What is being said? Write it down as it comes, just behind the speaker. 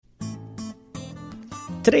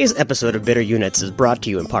Today's episode of Bitter Units is brought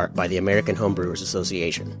to you in part by the American Homebrewers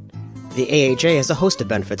Association. The AHA has a host of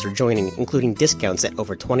benefits for joining, including discounts at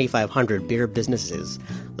over 2,500 beer businesses,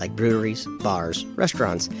 like breweries, bars,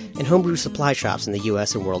 restaurants, and homebrew supply shops in the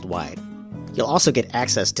U.S. and worldwide. You'll also get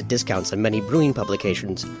access to discounts on many brewing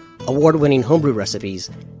publications, award-winning homebrew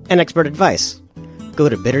recipes, and expert advice. Go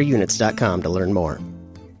to bitterunits.com to learn more.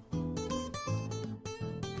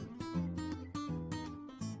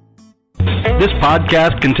 This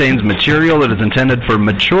podcast contains material that is intended for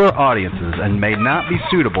mature audiences and may not be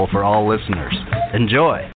suitable for all listeners.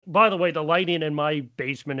 Enjoy. By the way, the lighting in my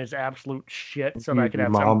basement is absolute shit, so I can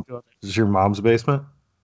have something to do with it. Is this your mom's basement?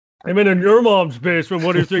 I'm in your mom's basement.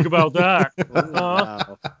 What do you think about that?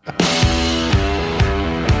 Wow.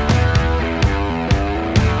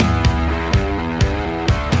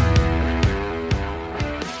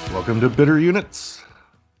 Welcome to Bitter Units.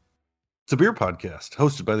 It's a beer podcast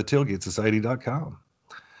hosted by the TailgateSociety.com.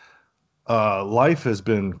 Life has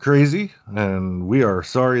been crazy, and we are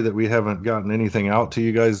sorry that we haven't gotten anything out to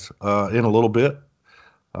you guys in a little bit.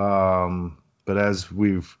 But as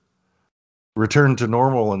we've returned to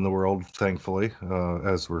normal in the world, thankfully,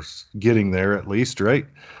 as we're getting there at least, right?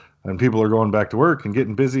 And people are going back to work and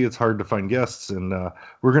getting busy, it's hard to find guests. And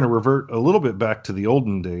we're going to revert a little bit back to the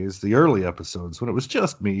olden days, the early episodes, when it was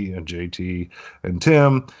just me and JT and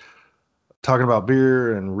Tim talking about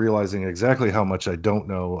beer and realizing exactly how much I don't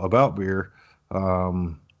know about beer.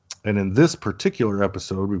 And in this particular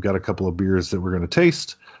episode, we've got a couple of beers that we're going to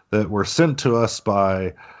taste that were sent to us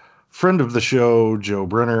by friend of the show, Joe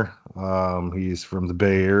Brenner. He's from the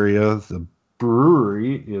Bay Area. The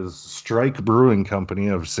brewery is Strike Brewing Company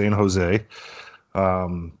of San Jose.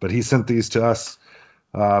 But he sent these to us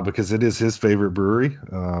because it is his favorite brewery.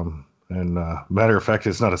 And matter of fact,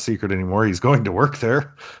 it's not a secret anymore. He's going to work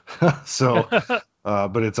there. So,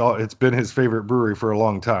 but it's been his favorite brewery for a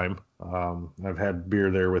long time. I've had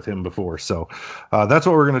beer there with him before. So that's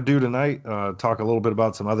what we're going to do tonight. Talk a little bit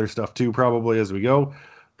about some other stuff too, probably as we go.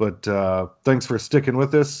 But thanks for sticking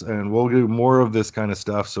with us, and we'll do more of this kind of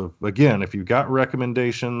stuff. So again, if you've got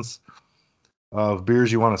recommendations of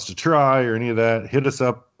beers you want us to try or any of that, hit us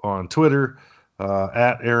up on Twitter.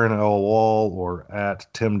 At Aaron L. Wall or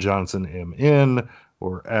at Tim Johnson MN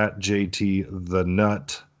or at JT the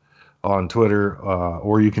Nut on Twitter,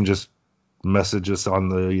 or you can just message us on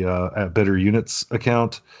the at Bitter Units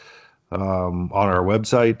account on our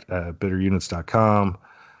website at bitterunits.com.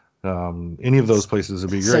 Any of those places would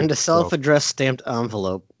be great. Send a self-addressed stamped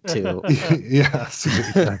envelope to. Yes,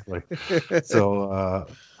 exactly. So,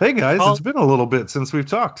 hey guys, it's been a little bit since we've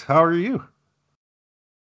talked. How are you?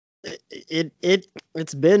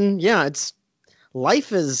 It's been, it's life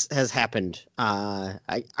has happened. I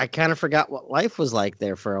kind of forgot what life was like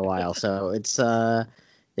there for a while, so it's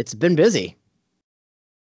been busy.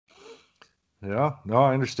 Yeah, no,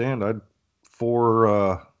 I understand. Actually,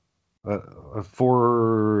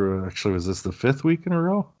 was this the fifth week in a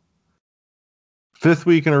row? Fifth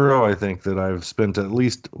week in a row, I think, that I've spent at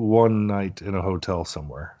least one night in a hotel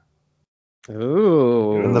somewhere.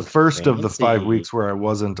 Ooh. And the first of the 5 fancy. weeks where I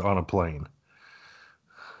wasn't on a plane.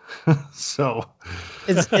 So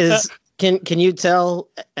can you tell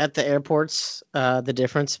at the airports the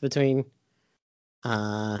difference between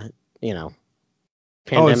pandemic it's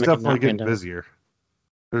definitely and not getting pandemic? busier.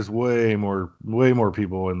 There's way more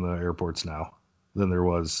people in the airports now than there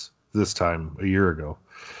was this time a year ago.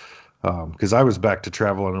 Because I was back to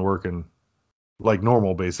traveling and working like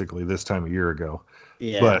normal basically this time a year ago.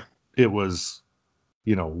 Yeah. But it was,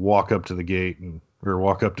 walk up to the gate or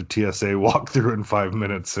walk up to TSA, walk through in 5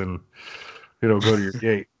 minutes and, go to your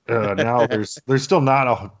gate. Now there's still not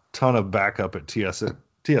a ton of backup at TSA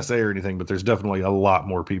or anything, but there's definitely a lot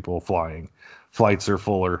more people flying. Flights are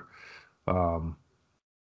fuller. I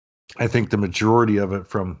think the majority of it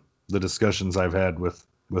from the discussions I've had with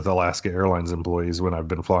Alaska Airlines employees when I've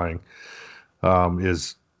been flying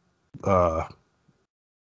is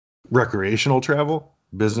recreational travel.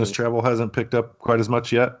 Business travel hasn't picked up quite as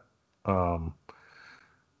much yet.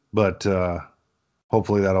 But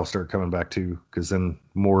hopefully that'll start coming back too, because then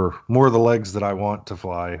more of the legs that I want to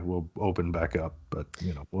fly will open back up. But,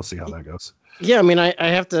 we'll see how that goes. Yeah, I mean, I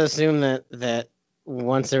have to assume that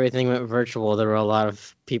once everything went virtual, there were a lot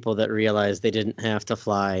of people that realized they didn't have to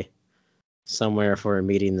fly somewhere for a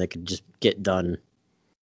meeting that could just get done.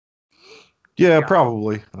 Yeah,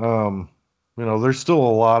 probably. There's still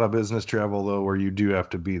a lot of business travel though where you do have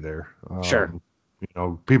to be there. Sure.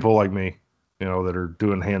 People like me, that are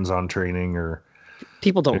doing hands-on training or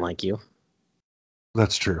people don't like you.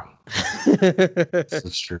 That's true.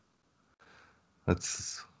 That's true.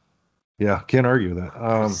 That's Yeah, can't argue with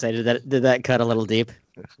that. Say, did that cut a little deep?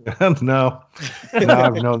 No,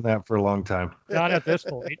 I've known that for a long time. Not at this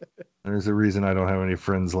point. There's a reason I don't have any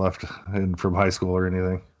friends left from high school or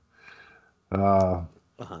anything.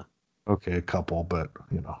 Okay, a couple, but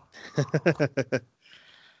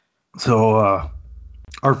So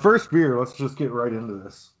our first beer, let's just get right into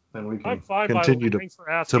this, and we can continue to. Thanks for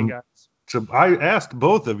asking, guys. I asked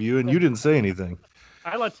both of you, and you didn't say anything.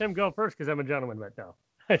 I let Tim go first because I'm a gentleman right now.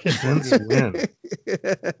 Since when?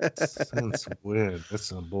 Since when? That's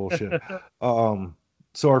some bullshit.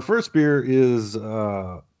 So our first beer is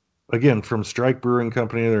again from Strike Brewing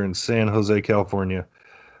Company. They're in San Jose, California.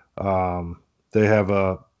 They have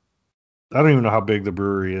I don't even know how big the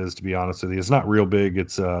brewery is, to be honest with you. It's not real big.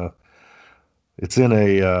 It's in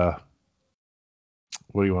a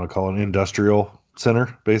what do you want to call it? An industrial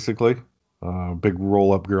center, basically. Big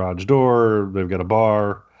roll-up garage door. They've got a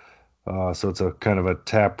bar. So it's a kind of a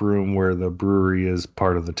tap room where the brewery is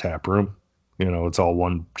part of the tap room. It's all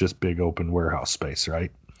one just big open warehouse space,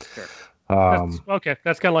 right? Sure.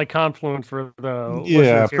 That's kind of like Confluence for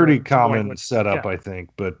the pretty common setup, I think,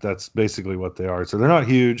 but that's basically what they are. So they're not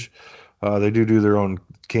huge. They do their own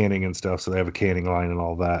canning and stuff, so they have a canning line and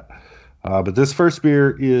all that. But this first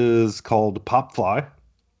beer is called Popfly.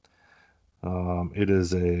 It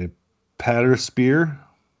is a Paterspeer,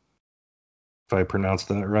 if I pronounced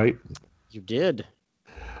that right. You did.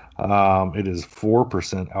 It is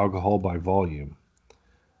 4% alcohol by volume.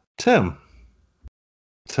 Tim,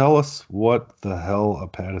 tell us what the hell a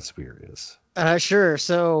Paterspeer is. Sure.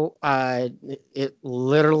 So it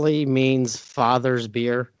literally means father's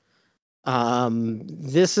beer.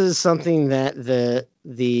 This is something that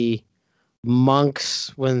the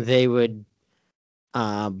monks, when they would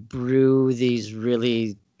brew these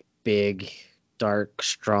really big, dark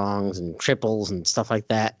strongs and triples and stuff like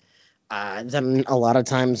that, then a lot of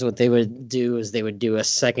times what they would do is they would do a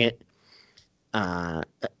second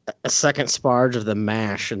sparge of the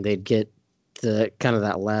mash, and they'd get the kind of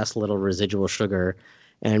that last little residual sugar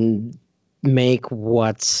and make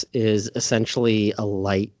what is essentially a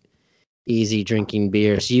light, easy drinking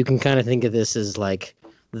beer. So you can kind of think of this as like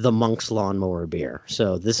the monk's lawnmower beer.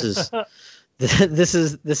 So this is this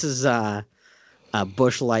is a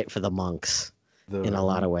Busch Light for the monks in a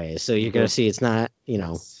lot of ways. So you're gonna see it's not,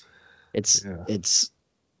 it's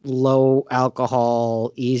low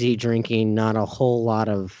alcohol, easy drinking, not a whole lot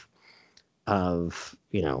of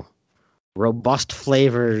robust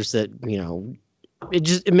flavors that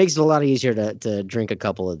it makes it a lot easier to drink a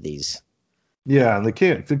couple of these. Yeah, and the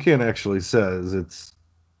can actually says it's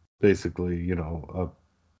basically, a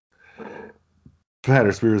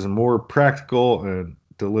Paterspeer is a more practical and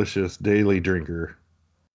delicious daily drinker.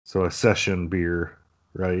 So a session beer,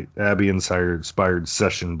 right? Abbey inspired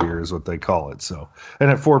session beer is what they call it. So,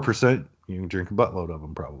 and at 4%, you can drink a buttload of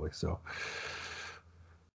them probably. So,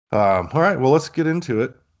 all right, well, let's get into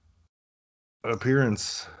it.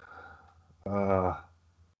 Appearance.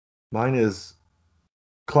 Mine is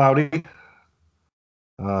cloudy.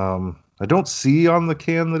 I don't see on the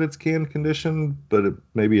can that it's can conditioned, but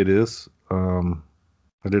maybe it is.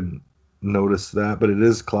 I didn't notice that, but it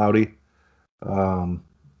is cloudy.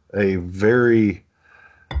 A very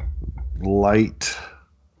light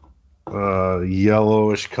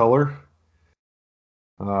yellowish color.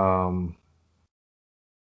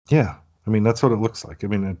 Yeah, I mean, that's what it looks like. I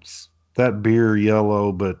mean, it's that beer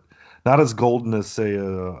yellow, but not as golden as, say,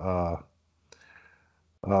 a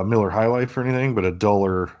Miller High Life or anything, but a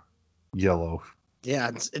duller yellow.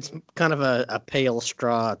 Yeah, it's kind of a pale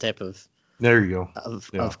straw type of. There you go.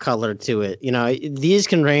 Of color to it. These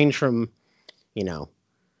can range from,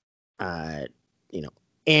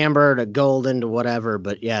 amber to golden to whatever.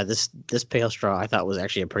 But yeah, this pale straw I thought was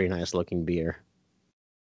actually a pretty nice looking beer.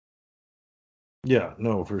 Yeah,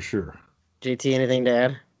 no, for sure. JT, anything to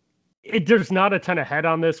add? There's not a ton of head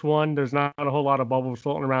on this one. There's not a whole lot of bubbles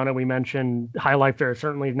floating around it. We mentioned High Life there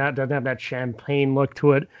certainly doesn't have that champagne look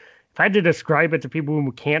to it. If I had to describe it to people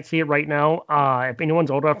who can't see it right now, if anyone's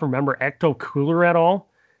old enough to remember Ecto Cooler at all,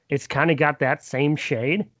 it's kind of got that same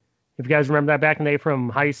shade. If you guys remember that back in the day from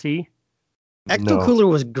High C. Ecto Cooler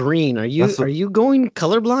was green. Are you going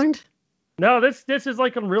colorblind? No, this is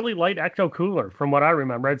like a really light Ecto Cooler from what I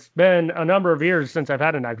remember. It's been a number of years since I've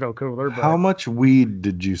had an Ecto Cooler. But how much weed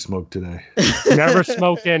did you smoke today? Never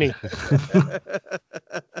smoked any.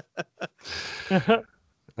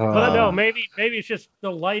 But no, maybe it's just the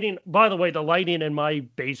lighting. By the way, the lighting in my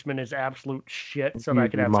basement is absolute shit. So I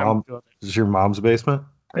could have something to do with it. Is this your mom's basement?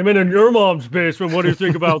 I'm in your mom's basement. What do you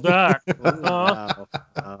think about that?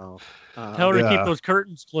 Tell her to keep those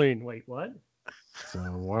curtains clean. Wait, what? So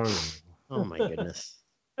what? Oh my goodness.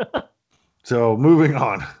 So moving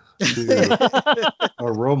on to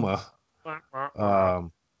aroma.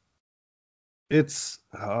 It's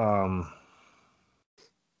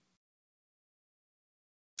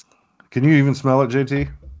can you even smell it, JT?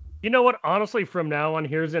 You know what? Honestly, from now on,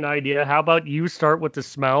 here's an idea. How about you start with the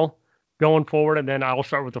smell going forward, and then I'll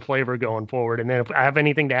start with the flavor going forward. And then if I have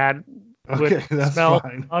anything to add with that's smell,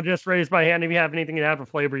 fine. I'll just raise my hand. If you have anything to add with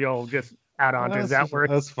flavor, you'll just add on. Does that work?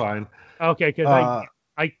 That's fine. Okay, because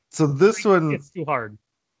so this one, it's too hard.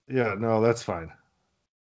 Yeah, no, that's fine.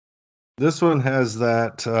 This one has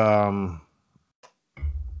that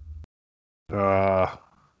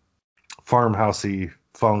farmhousey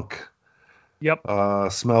funk. Yep.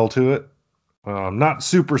 Smell to it. Not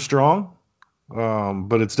super strong,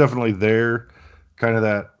 but it's definitely there. Kind of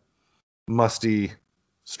that musty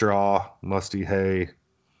straw, musty hay,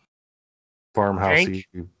 farmhousey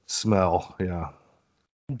smell. Yeah.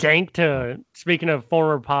 Dank to, speaking of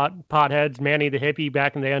former potheads, Manny the hippie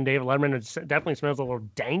back in the day on David Letterman, it definitely smells a little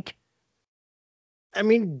dank. I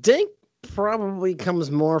mean, dank probably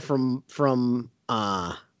comes more from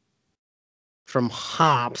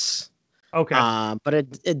hops. Okay. But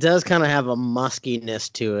it does kind of have a muskiness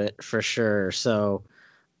to it for sure. So,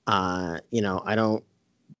 I don't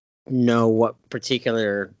know what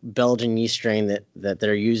particular Belgian yeast strain that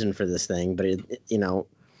they're using for this thing, but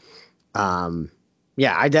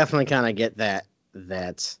yeah, I definitely kind of get that,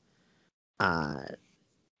 it's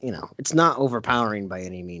not overpowering by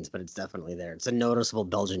any means, but it's definitely there. It's a noticeable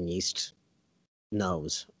Belgian yeast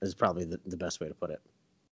nose is probably the best way to put it.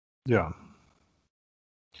 Yeah.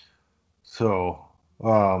 So,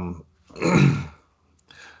 but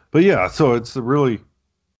yeah, so it's a really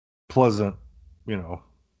pleasant,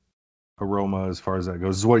 aroma as far as that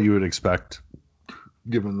goes. Is what you would expect,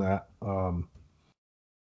 given that.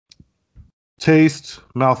 Taste,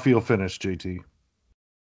 mouthfeel, finish, JT.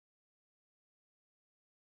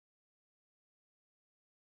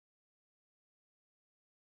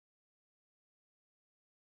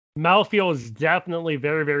 Mouthfeel is definitely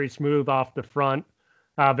very, very smooth off the front,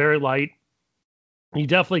 very light. You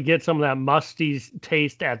definitely get some of that musty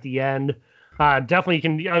taste at the end. Definitely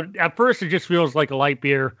can. At first, it just feels like a light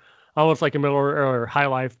beer, almost like a Miller or High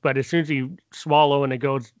Life. But as soon as you swallow and it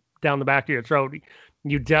goes down the back of your throat,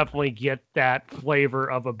 you definitely get that flavor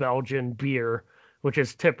of a Belgian beer, which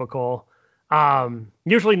is typical.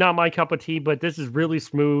 Usually not my cup of tea, but this is really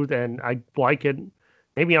smooth and I like it.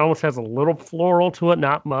 Maybe it almost has a little floral to it,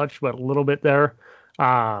 not much, but a little bit there.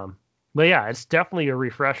 But yeah, it's definitely a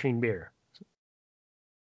refreshing beer.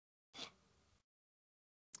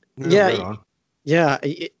 Yeah.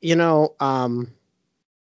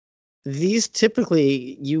 These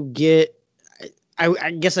typically you get,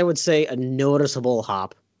 I guess I would say, a noticeable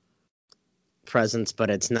hop presence,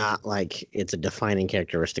 but it's not like it's a defining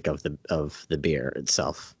characteristic of the beer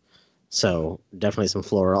itself. So definitely some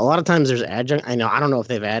floral. A lot of times there's adjunct. I don't know if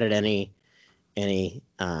they've added any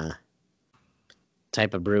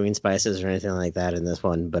type of brewing spices or anything like that in this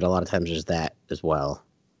one, but a lot of times there's that as well.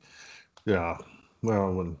 Yeah.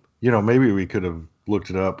 Well, maybe we could have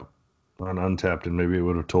looked it up on Untapped and maybe it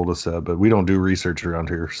would have told us that, but we don't do research around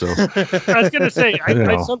here. So I was going to say,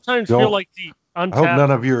 I sometimes feel like the Untapped. I hope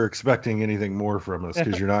none of you are expecting anything more from us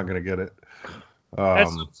because you're not going to get it. I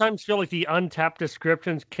sometimes feel like the Untapped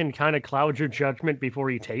descriptions can kind of cloud your judgment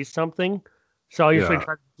before you taste something. So I usually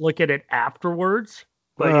try to look at it afterwards.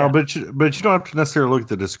 But you don't have to necessarily look at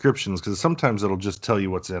the descriptions because sometimes it'll just tell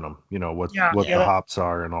you what's in them, what the hops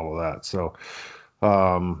are and all of that. So,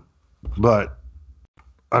 but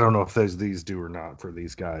I don't know if these do or not for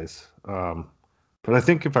these guys. But I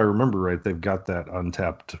think if I remember right, they've got that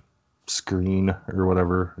Untapped screen or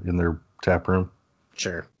whatever in their tap room.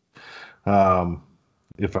 Sure.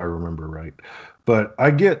 If I remember right. But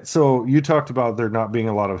so you talked about there not being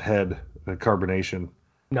a lot of head carbonation.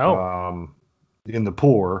 No. In the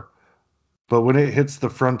pour, but when it hits the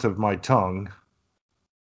front of my tongue,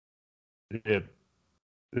 it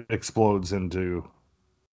explodes into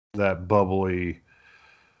that bubbly,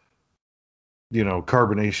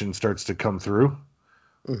 carbonation starts to come through.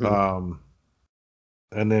 Mm-hmm.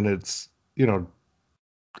 And then it's,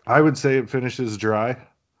 I would say it finishes dry.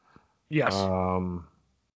 Yes.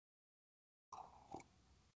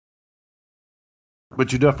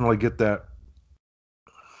 But you definitely get that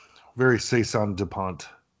very Saison DuPont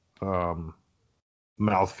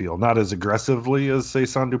mouthfeel. Not as aggressively as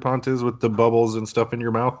Saison DuPont is with the bubbles and stuff in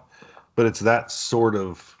your mouth, but it's that sort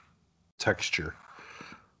of texture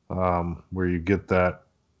where you get that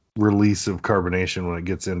release of carbonation when it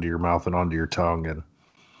gets into your mouth and onto your tongue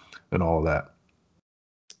and all of that.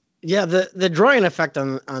 Yeah, the drawing effect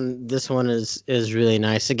on this one is really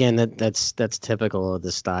nice. Again, that's typical of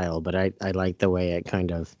the style, but I like the way it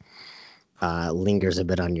kind of lingers a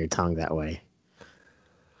bit on your tongue that way.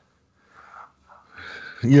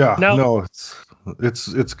 Yeah, no,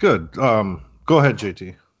 it's good. Go ahead,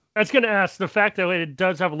 JT. I was going to ask, the fact that it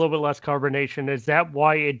does have a little bit less carbonation, is that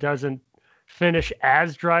why it doesn't finish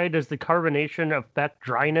as dry? Does the carbonation affect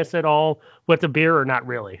dryness at all with the beer, or not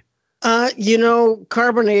really?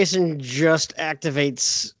 Carbonation just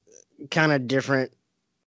activates kind of different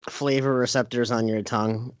flavor receptors on your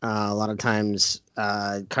tongue. A lot of times,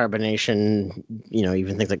 carbonation,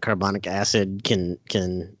 even things like carbonic acid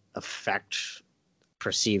can affect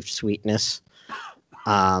perceived sweetness.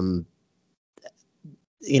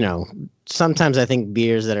 Sometimes I think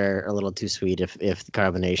beers that are a little too sweet, if the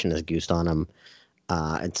carbonation is goosed on them,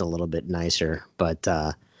 it's a little bit nicer. But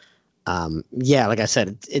like I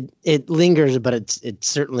said, it lingers, but it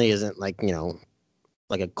certainly isn't like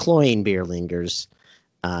a cloying beer lingers.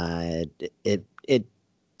 It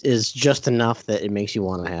is just enough that it makes you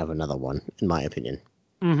want to have another one, in my opinion.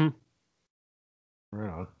 Mm-hmm.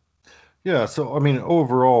 Right. Yeah. So I mean,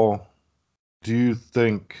 overall, do you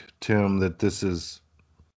think, Tim, that this is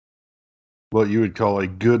what you would call a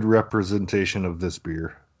good representation of this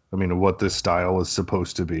beer? I mean, of what this style is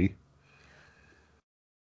supposed to be?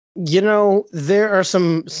 There are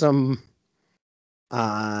some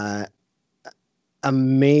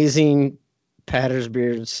amazing Patters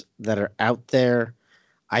beers that are out there.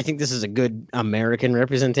 I think this is a good American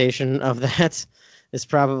representation of that. It's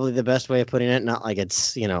probably the best way of putting it. Not like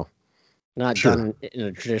it's, not Sure. done in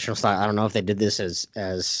a traditional style. I don't know if they did this as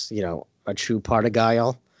a true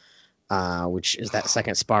Partaguile, which is that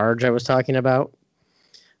second sparge I was talking about,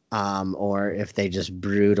 or if they just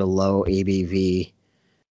brewed a low ABV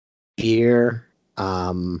beer.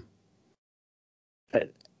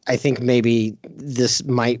 I think maybe this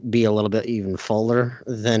might be a little bit even fuller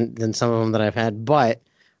than some of them that I've had. But,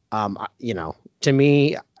 to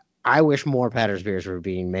me, I wish more Patters beers were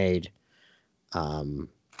being made. A,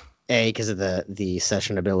 because of the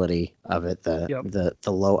sessionability of it, the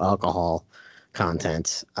low alcohol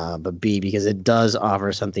content. But B, because it does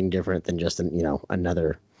offer something different than just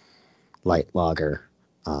another light lager.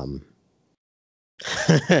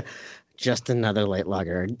 Just another light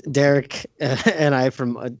lager. Derek and I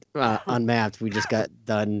from Unmapped, we just got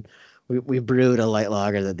done. We brewed a light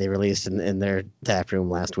lager that they released in their tap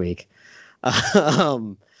room last week.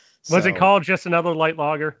 Was it called just another light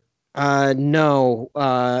lager? No.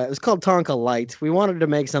 It was called Tonka Light. We wanted to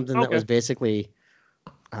make something that was basically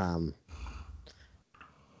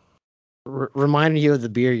reminding you of the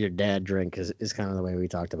beer your dad drank is kind of the way we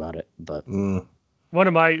talked about it. But one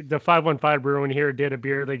of the 515 Brewing here did a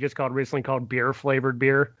beer they just recently called beer flavored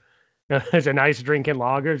beer. It's a nice drinking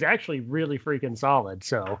lager. It's actually really freaking solid.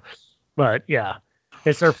 So, but yeah,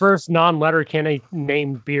 it's their first non-Letterkenny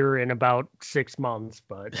named beer in about 6 months.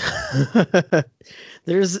 But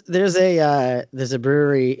there's a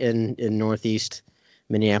brewery in Northeast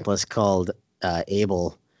Minneapolis called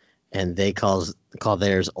Able, and they call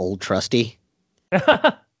theirs Old Trusty.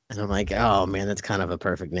 And I'm like, oh man, that's kind of a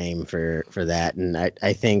perfect name for that. And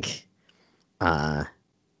I think, from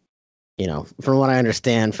what I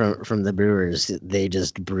understand from the brewers, they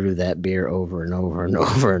just brew that beer over and over and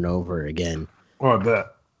over and over again. Oh, I bet.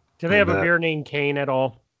 Do they have a beer named Kane at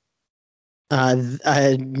all? Not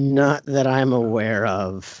that I'm aware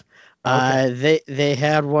of. Okay. They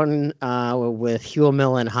had one with Huell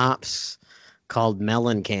Millen hops called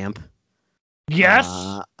Melon Camp. Yes.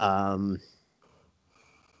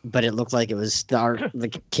 But it looked like it was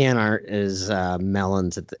the can art is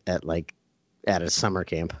melons at a summer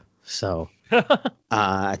camp. So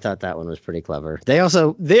I thought that one was pretty clever. They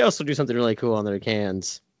also do something really cool on their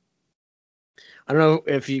cans. I don't know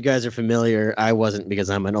if you guys are familiar. I wasn't because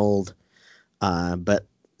I'm an old. But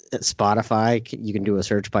at Spotify, you can do a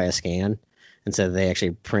search by a scan, and so they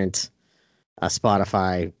actually print a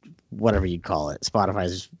Spotify, whatever you'd call it,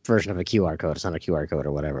 Spotify's version of a QR code. It's not a QR code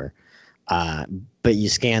or whatever. But you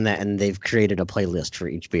scan that, and they've created a playlist for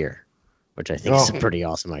each beer, which I think is a pretty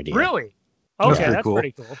awesome idea. Really? Okay, that's cool.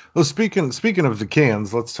 Pretty cool. Well, speaking of the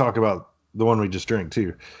cans, let's talk about the one we just drank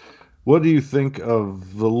too. What do you think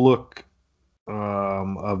of the look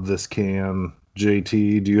of this can,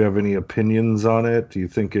 JT? Do you have any opinions on it? Do you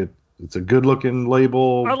think it's a good looking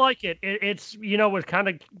label? I like it. It's it's kind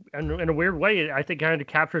of in a weird way. I think kind of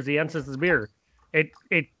captures the essence of the beer.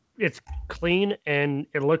 It's clean and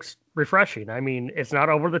it looks refreshing. I mean, it's not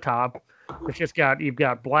over the top. It's just you've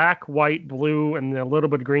got black, white, blue, and a little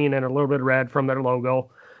bit of green and a little bit of red from their logo.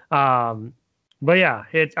 But yeah,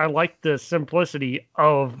 I like the simplicity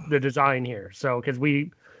of the design here. So, because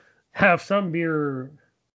we have some beer,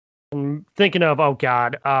 I'm thinking of, oh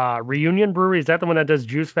God, Reunion Brewery. Is that the one that does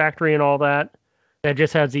Juice Factory and all that? That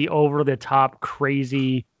just has the over the top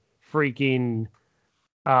crazy freaking,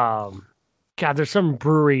 God, there's some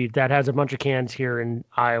brewery that has a bunch of cans here in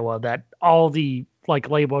Iowa that all the like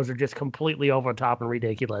labels are just completely over the top and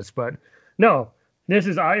ridiculous. But no, this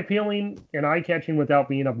is eye appealing and eye catching without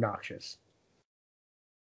being obnoxious.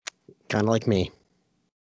 Kind of like me.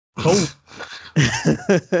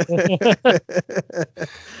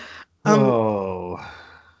 Oh.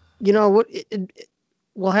 You know what?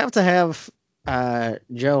 We'll have to have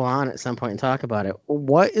Joe on at some point and talk about it.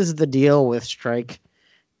 What is the deal with Strike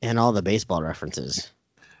and all the baseball references?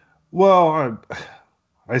 Well,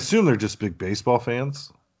 I assume they're just big baseball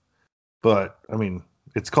fans, but I mean,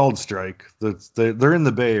 it's called Strike. They're in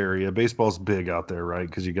the Bay Area. Baseball's big out there, right?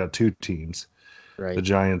 Because you got two teams, right? The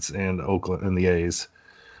Giants and Oakland and the A's.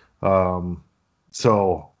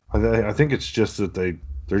 So I think it's just that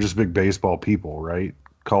they're just big baseball people, right?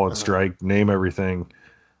 Call it Strike, name everything.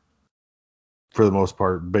 For the most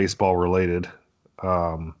part, baseball related.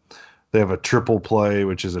 They have a triple play,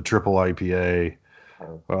 which is a triple IPA.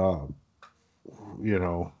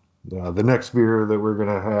 The next beer that we're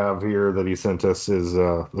gonna have here that he sent us is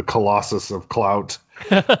the Colossus of Clout.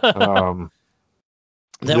 That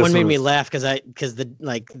one made me laugh because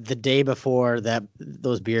the day before that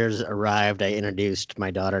those beers arrived, I introduced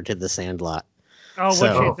my daughter to the Sandlot. Oh,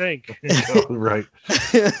 what'd she think? Right.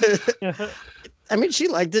 I mean, she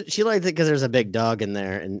liked it. She liked it because there's a big dog in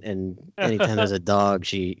there, and anytime there's a dog,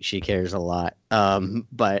 she cares a lot.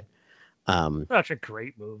 But such a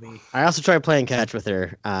great movie. I also tried playing catch with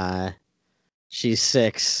her. She's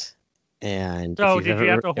 6. And so did you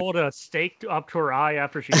have to hold a stake up to her eye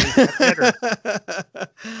after she did that?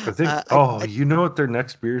 I think. You know what their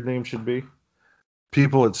next beer name should be?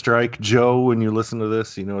 People at Strike, Joe. When you listen to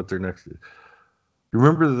this, you know what their next.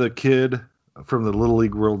 Remember the kid from the Little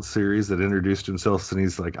League World Series that introduced himself, and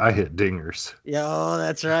he's like, "I hit dingers." Yo,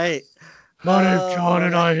 that's right. My name's John,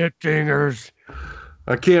 and I hit dingers.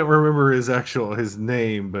 I can't remember his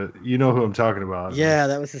name, but you know who I'm talking about. Yeah,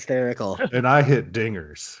 that was hysterical. And I hit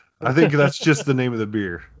dingers. I think that's just the name of the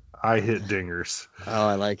beer. I hit dingers. Oh,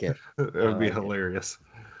 I like it. That would be hilarious.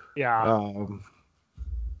 Yeah.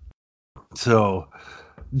 So,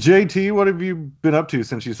 JT, what have you been up to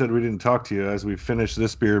since you said we didn't talk to you as we finish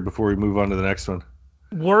this beer before we move on to the next one?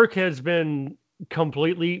 Work has been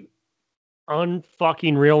completely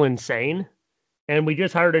unfucking real insane. And we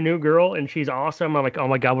just hired a new girl and she's awesome. I'm like, oh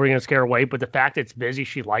my God, we're going to scare her away. But the fact it's busy,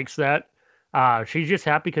 she likes that. She's just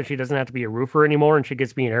happy because she doesn't have to be a roofer anymore and she gets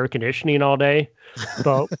to be in air conditioning all day.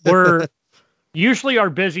 But usually our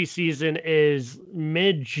busy season is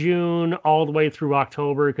mid-June all the way through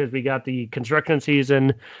October because we got the construction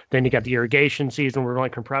season, then you got the irrigation season, we're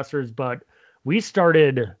running compressors. But we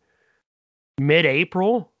started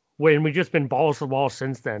mid-April when we just been balls to the wall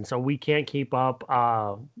since then. So we can't keep up.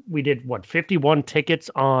 We did 51 tickets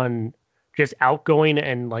on just outgoing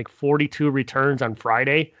and like 42 returns on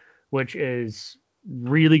Friday, which is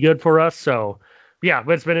really good for us. So yeah,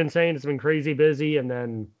 but it's been insane. It's been crazy busy. And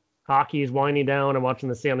then hockey is winding down. I'm watching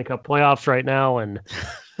the Stanley Cup playoffs right now. And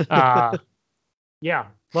yeah,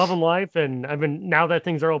 loving life. And now that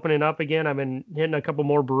things are opening up again, I've been hitting a couple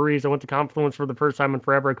more breweries. I went to Confluence for the first time in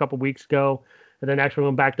forever a couple weeks ago. And then actually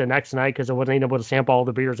went back the next night because I wasn't able to sample all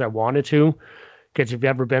the beers I wanted to. Because if you've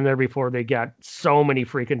ever been there before, they got so many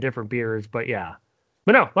freaking different beers. But yeah.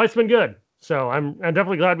 But no, life's been good. So I'm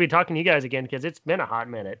definitely glad to be talking to you guys again because it's been a hot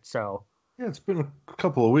minute. So yeah, it's been a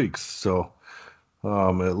couple of weeks. So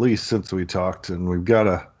at least since we talked, and we've got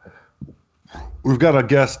a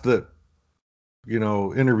guest that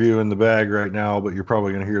interview in the bag right now, but you're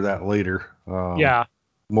probably going to hear that later. Yeah,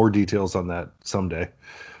 more details on that someday.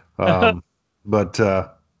 But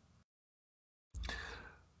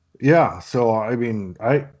yeah, so I mean,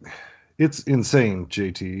 it's insane,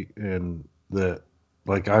 JT, and that.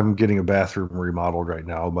 Like I'm getting a bathroom remodeled right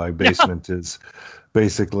now. My basement is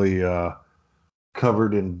basically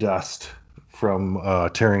covered in dust from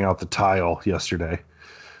tearing out the tile yesterday.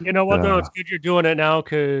 You know what, though? It's good you're doing it now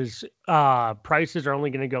because prices are only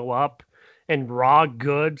going to go up and raw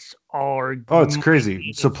goods are... Oh, it's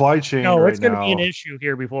crazy. Supply chain No, right it's going to now. be an issue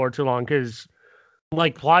here before too long because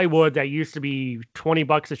like plywood that used to be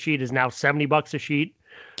 $20 a sheet is now $70 a sheet.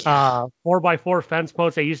 4x4 fence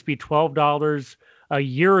posts that used to be $12 a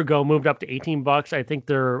year ago moved up to $18. I think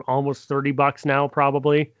they're almost $30 now,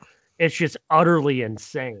 probably. It's just utterly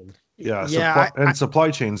insane. Yeah, Yeah,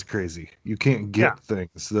 supply chain's crazy. You can't get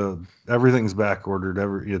things. Everything's back ordered.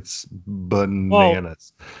 It's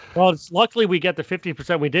bananas. Well, luckily we get the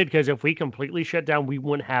 50% we did, because if we completely shut down, we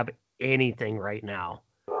wouldn't have anything right now.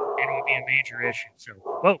 It would be a major issue. So,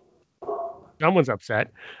 whoa, someone's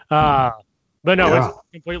upset. But no, It's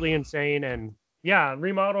completely insane. And yeah,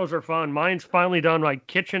 remodels are fun. Mine's finally done. My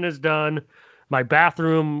kitchen is done. My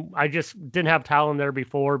bathroom, I just didn't have tile in there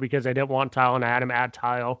before because I didn't want tile, and I had him add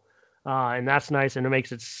tile. And that's nice, and it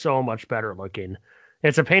makes it so much better looking.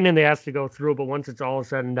 It's a pain in the ass to go through, but once it's all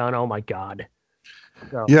said and done, oh my God.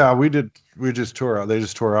 So. Yeah, we did. We just tore out. They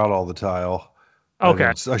just tore out all the tile. Okay.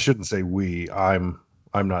 I shouldn't say we. I'm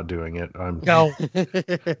not doing it. No.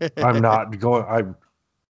 I'm not going.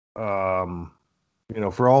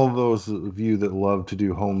 For all of those of you that love to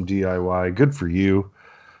do home DIY, good for you.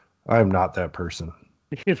 I'm not that person.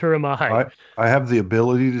 Neither am I. I have the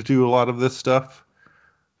ability to do a lot of this stuff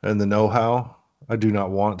and the know-how. I do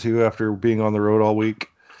not want to, after being on the road all week,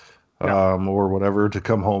 or whatever, to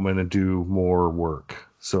come home and do more work.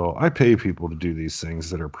 So I pay people to do these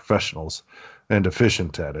things that are professionals and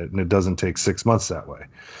efficient at it, and it doesn't take 6 months that way.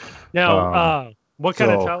 Now, what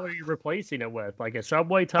kind of tile are you replacing it with? Like a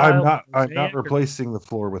subway tile? I'm not replacing the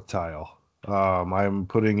floor with tile. I'm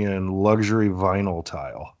putting in luxury vinyl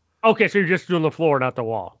tile. Okay, so you're just doing the floor, not the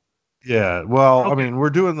wall. Yeah, well, okay. I mean,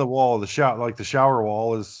 we're doing the wall. The shower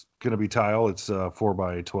wall is going to be tile. It's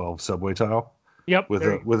 4x12 subway tile. Yep. With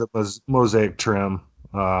a mosaic trim.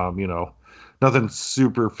 Nothing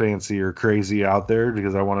super fancy or crazy out there,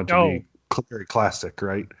 because I want it to be very classic,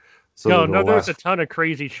 right? So there's a ton of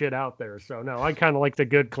crazy shit out there. So no, I kind of like the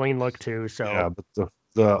good, clean look too. So yeah, but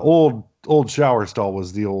the old shower stall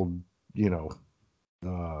was the old,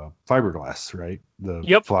 fiberglass, right? The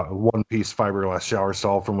one-piece fiberglass shower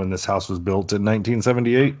stall from when this house was built in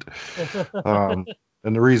 1978.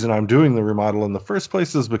 And the reason I'm doing the remodel in the first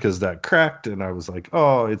place is because that cracked, and I was like,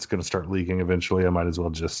 oh, it's going to start leaking eventually. I might as well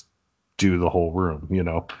just do the whole room,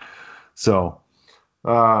 So,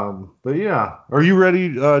 but yeah, are you ready,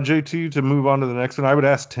 JT, to move on to the next one? I would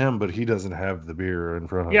ask Tim, but he doesn't have the beer in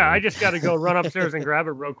front of him. Yeah, I just got to go run upstairs and grab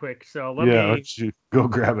it real quick. So let me go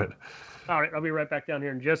grab it. All right, I'll be right back down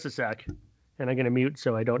here in just a sec. And I'm going to mute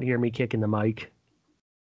so I don't hear me kicking the mic.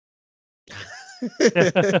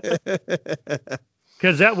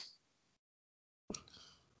 Because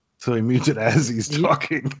So he mutes it as he's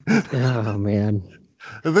talking. Oh, man.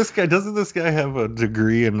 Doesn't this guy have a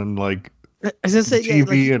degree in like say,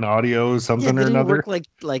 TV and audio, something or another? Work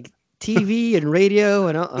like TV and radio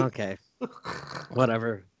and okay.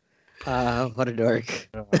 Whatever. What a dork.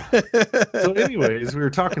 So anyways, we were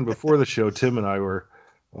talking before the show, Tim and I were,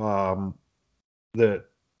 that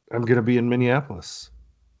I'm going to be in Minneapolis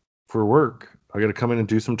for work. I got to come in and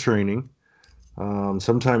do some training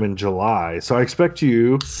sometime in July. So I expect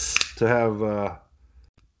you to have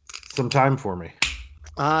some time for me.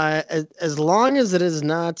 As long as it is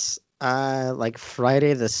not like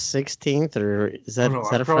Friday the 16th, or is that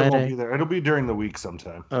a Friday? Won't be there. It'll be during the week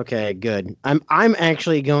sometime. Okay, good. I'm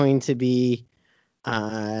actually going to be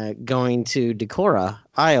going to Decorah,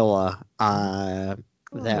 Iowa that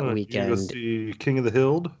weekend. You go see King of the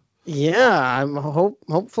Hill? Yeah, I'm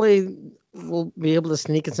hopefully we'll be able to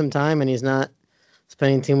sneak in some time, and he's not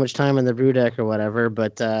spending too much time in the brew deck or whatever.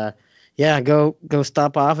 But go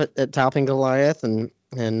stop off at Topping Goliath and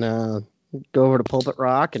go over to Pulpit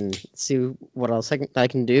Rock and see what else I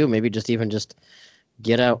can do. Maybe just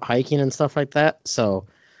get out hiking and stuff like that. So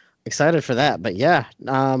excited for that. But yeah,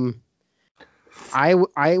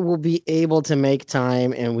 I will be able to make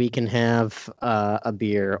time, and we can have a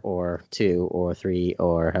beer or two or three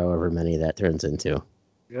or however many that turns into.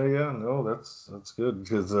 Yeah, no, that's good,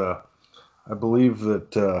 because I believe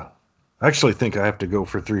that I actually think I have to go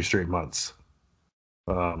for 3 straight months.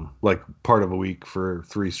 Like part of a week for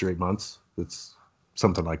 3 straight months. It's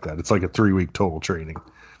something like that. It's like a 3-week total training.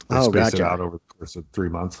 They space it out over the course of 3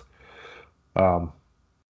 months. And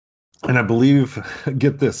I believe,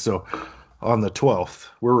 get this, so on the 12th,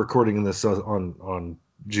 we're recording this on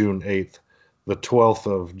June 8th. The 12th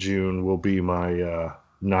of June will be my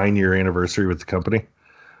 9-year anniversary with the company.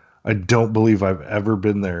 I don't believe I've ever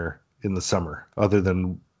been there in the summer, other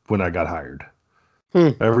than when I got hired.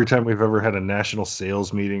 Every time we've ever had a national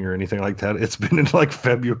sales meeting or anything like that, it's been in like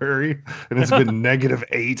February, and it's been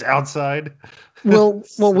 -8 outside. Well,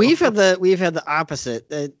 we've had the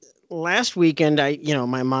opposite. Last weekend,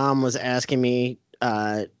 my mom was asking me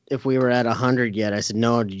if we were at 100 yet. I said,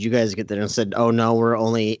 no. Did you guys get there? And I said, oh no, we're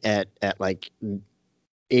only at like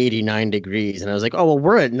 89 degrees. And I was like, oh, well,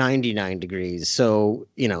 we're at 99 degrees. So,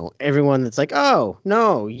 everyone that's like, oh,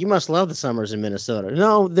 no, you must love the summers in Minnesota.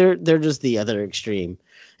 No, they're just the other extreme.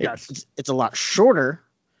 Yes. It's a lot shorter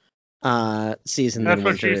season That's than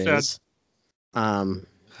what winter she said. is.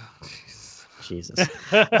 Jesus.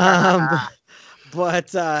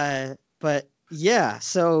 But yeah,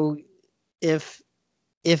 so if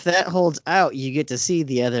that holds out, you get to see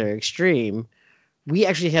the other extreme. We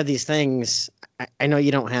actually have these things. I know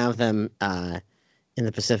you don't have them in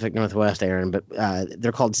the Pacific Northwest, Aaron, but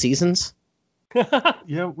they're called seasons.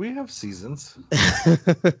 Yeah, we have seasons.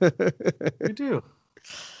 We do.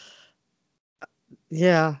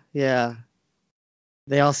 Yeah.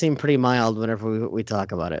 They all seem pretty mild whenever we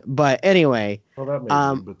talk about it. But anyway. Well, that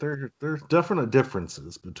may be, but there's definite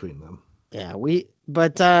differences between them. Yeah, we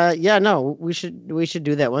should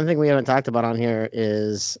do that. One thing we haven't talked about on here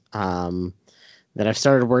is that I've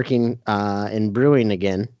started working in brewing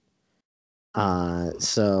again.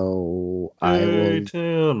 So I will.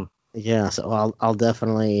 Tim. Yeah, so I'll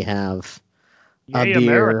definitely have a Yay,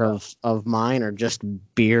 beer America. of mine, or just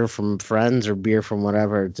beer from friends, or beer from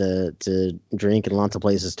whatever to drink, and lots of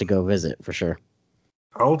places to go visit for sure.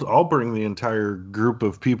 I'll bring the entire group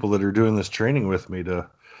of people that are doing this training with me to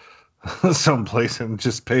someplace and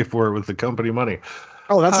just pay for it with the company money.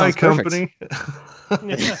 Oh, that Hi, sounds perfect.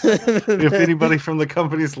 company. If anybody from the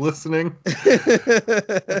company's listening.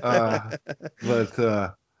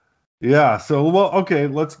 Yeah. So, well, okay,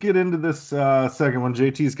 let's get into this second one.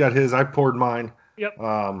 JT's got his. I poured mine. Yep.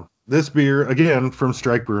 This beer, again, from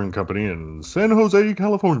Strike Brewing Company in San Jose,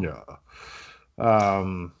 California.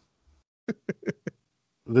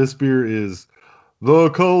 This beer is the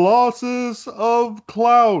Colossus of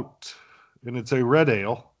Clout, and it's a red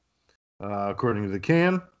ale, according to the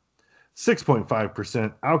can.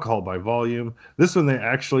 6.5% alcohol by volume. This one they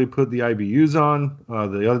actually put the IBUs on.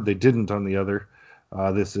 The other they didn't on the other.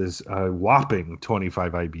 This is a whopping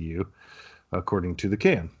 25 IBU, according to the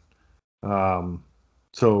can.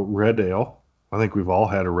 So red ale. I think we've all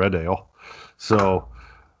had a red ale. So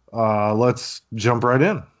let's jump right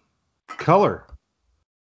in. Color.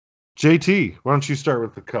 JT, why don't you start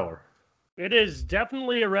with the color? It is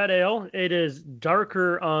definitely a red ale. It is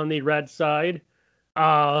darker on the red side.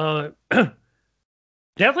 Definitely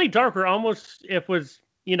darker. Almost, if was,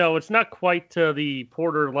 it's not quite to the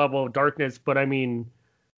porter level of darkness, but I mean,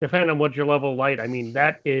 depending on what your level of light, I mean,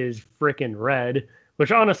 that is freaking red.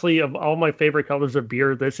 Which honestly, of all my favorite colors of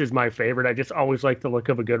beer, this is my favorite. I just always like the look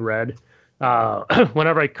of a good red.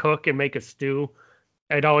 Whenever I cook and make a stew,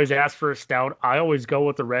 I'd always ask for a stout. I always go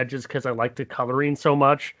with the red just because I like the coloring so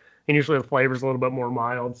much. And usually the flavor's a little bit more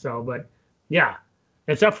mild. So, but yeah,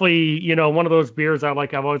 it's definitely, one of those beers I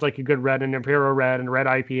like. I've always liked a good red, and Imperial Red and Red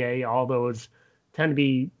IPA. All those tend to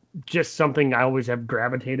be just something I always have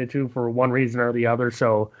gravitated to for one reason or the other.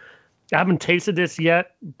 So I haven't tasted this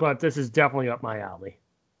yet, but this is definitely up my alley.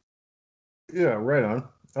 Yeah, right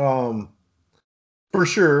on. For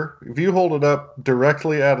sure, if you hold it up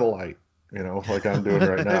directly at a light, like I'm doing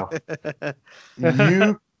right now,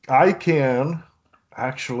 I can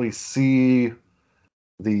actually see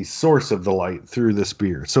the source of the light through this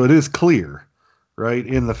beer. So it is clear, right?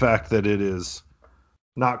 In the fact that it is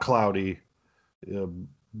not cloudy,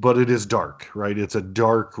 but it is dark, right? It's a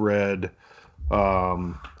dark red.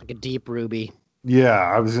 Like a deep ruby. Yeah,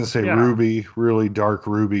 I was going to say ruby, really dark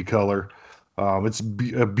ruby color. It's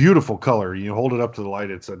a beautiful color. You hold it up to the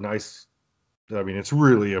light. It's a nice, it's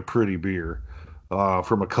really a pretty beer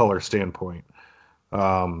from a color standpoint.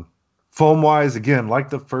 Foam wise, again, like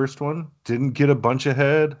the first one, didn't get a bunch of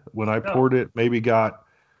head. When I poured it, maybe got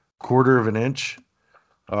 1/4 of an inch,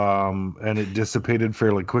 and it dissipated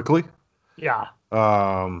fairly quickly. Yeah.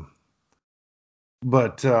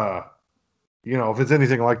 But if it's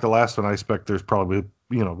anything like the last one, I expect there's probably,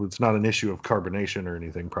 it's not an issue of carbonation or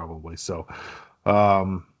anything probably. So,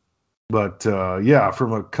 from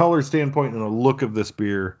a color standpoint and a look of this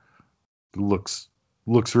beer, looks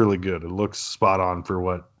really good. It looks spot on for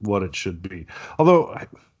what it should be. Although,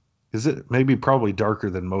 is it probably darker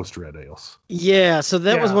than most red ales? Yeah, so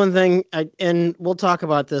that was one thing, and we'll talk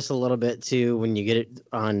about this a little bit too when you get it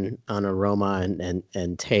on aroma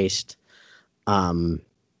and taste.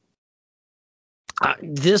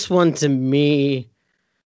 This one to me,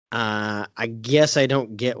 I guess I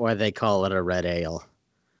don't get why they call it a red ale.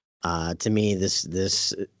 To me, this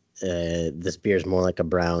beer is more like a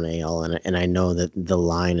brown ale, and I know that the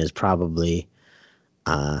line is probably,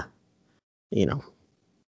 a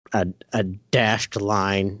dashed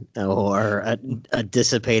line or a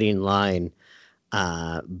dissipating line.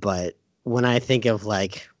 But when I think of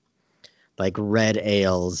like like red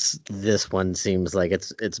ales, this one seems like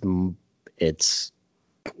it's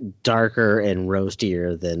darker and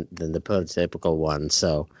roastier than the prototypical one.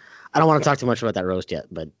 So I don't want to talk too much about that roast yet,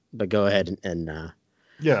 but go ahead and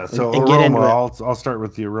yeah. So and aroma, I'll start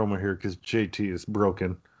with the aroma here because JT is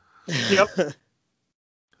broken. Yep.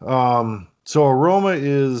 So aroma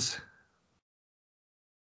is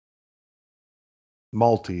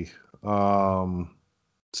malty,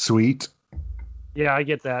 sweet. Yeah, I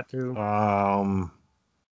get that too.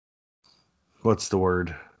 What's the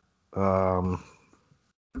word?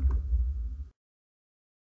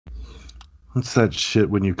 What's that shit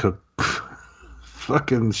when you cook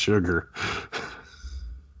fucking sugar?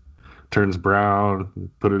 Turns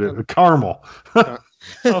brown, put it in caramel. Okay.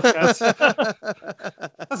 That's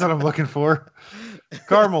what I'm looking for.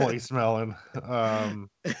 Caramely smelling. Boy,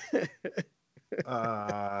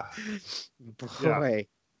 yeah.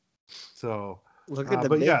 So look at the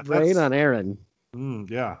big brain on Aaron.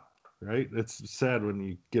 Yeah, right. It's sad when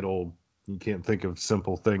you get old. You can't think of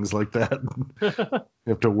simple things like that. You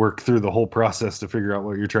have to work through the whole process to figure out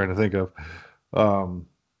what you're trying to think of.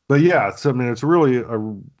 But yeah, so I mean, it's really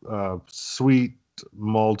a sweet,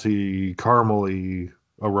 malty, caramely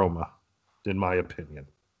aroma, in my opinion.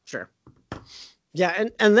 Sure. Yeah,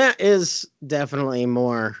 and that is definitely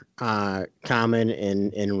more common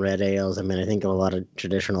in red ales. I mean, I think in a lot of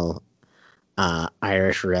traditional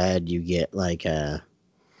Irish red, you get like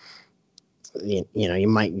you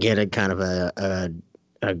might get a kind of a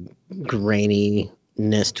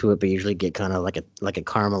graininess to it, but usually get kind of like a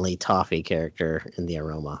caramely toffee character in the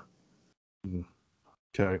aroma.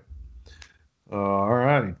 Okay. All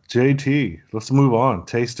right, JT, let's move on.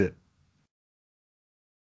 Taste it.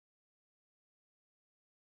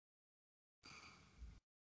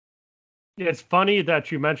 It's funny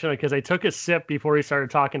that you mentioned it because I took a sip before we started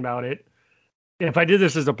talking about it. If I did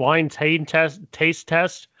this as a blind taste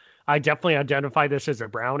test, I definitely identify this as a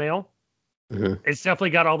brown ale. Mm-hmm. It's definitely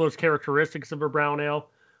got all those characteristics of a brown ale.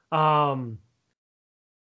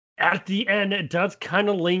 At the end, it does kind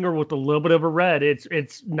of linger with a little bit of a red.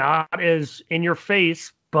 It's not as in your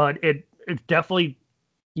face, but it's definitely,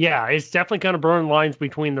 yeah, it's definitely kind of blurring lines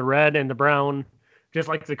between the red and the brown, just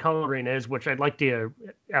like the coloring is, which I'd like to,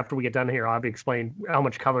 after we get done here, I'll have to explain how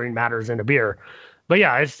much coloring matters in a beer. But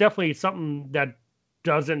yeah, it's definitely something that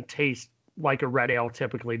doesn't taste like a red ale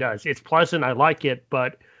typically does. It's pleasant, I like it,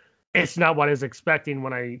 but it's not what I was expecting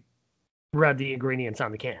when I read the ingredients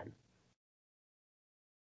on the can.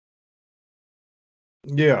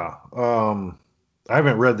 Yeah. I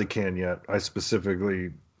haven't read the can yet. I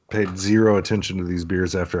specifically paid zero attention to these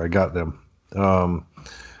beers after I got them.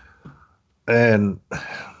 And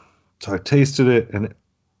so I tasted it, and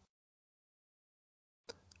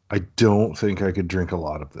I don't think I could drink a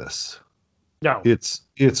lot of this. No.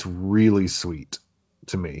 It's really sweet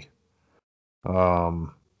to me. With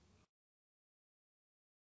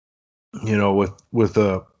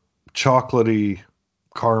a chocolatey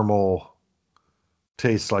caramel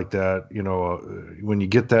taste like that, when you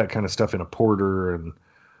get that kind of stuff in a porter and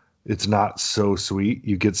it's not so sweet,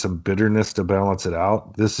 you get some bitterness to balance it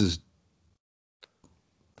out. This is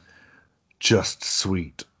just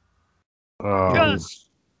sweet. Yes.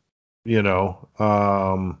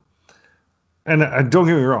 And don't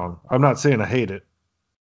get me wrong, I'm not saying I hate it,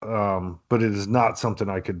 but it is not something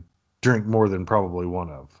I could drink more than probably one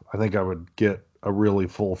of. I think I would get a really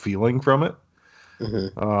full feeling from it.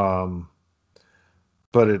 Mm-hmm.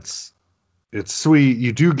 But it's sweet.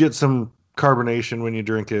 You do get some carbonation when you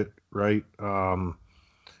drink it, right?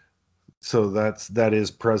 So that is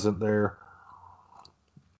present there.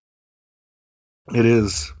 It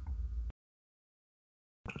is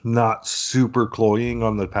not super cloying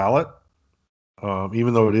on the palate,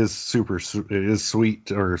 even though it is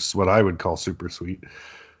sweet, or what I would call super sweet.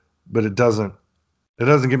 But it doesn't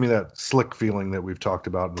give me that slick feeling that we've talked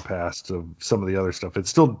about in the past of some of the other stuff. It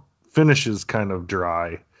still finishes kind of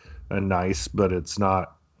dry and nice, but it's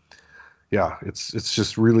not. Yeah, it's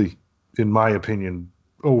just really, in my opinion,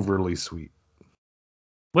 overly sweet.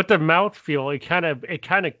 With the mouthfeel, it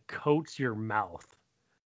kind of coats your mouth,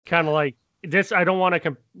 kind of like this. I don't want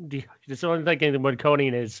to. This only thing with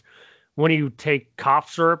coating is when you take cough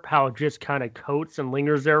syrup, how it just kind of coats and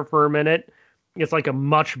lingers there for a minute. It's like a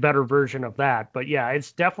much better version of that. But yeah,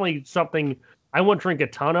 it's definitely something I wouldn't drink a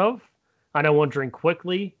ton of. I don't want to drink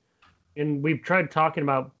quickly. And we've tried talking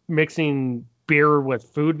about mixing beer with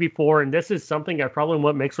food before, and this is something I probably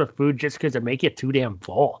wouldn't mix with food just because it make it too damn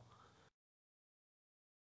full.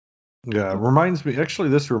 Yeah,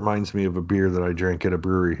 this reminds me of a beer that I drank at a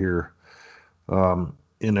brewery here,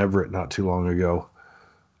 in Everett not too long ago.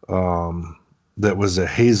 that was a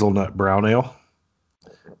hazelnut brown ale.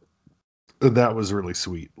 That was really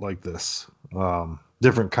sweet, like this.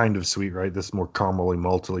 Different kind of sweet, right? This more caramely,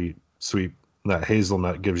 malty sweet. That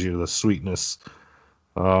hazelnut gives you the sweetness.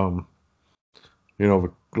 Like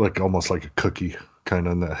almost like a cookie kind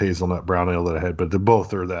of in that hazelnut brown ale that I had. But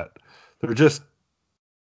they're just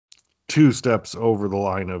 2 steps over the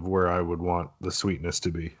line of where I would want the sweetness to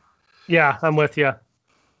be. Yeah, I'm with you.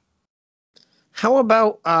 How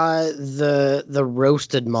about the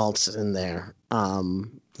roasted malts in there?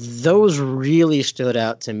 Those really stood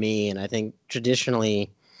out to me, and I think traditionally,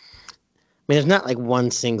 I mean, it's not like one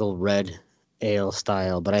single red ale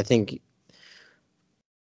style, but I think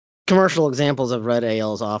commercial examples of red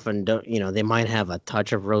ales often don't, they might have a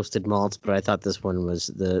touch of roasted malts, but I thought this one was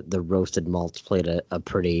the roasted malts played a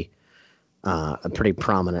pretty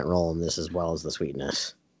prominent role in this as well as the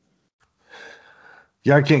sweetness.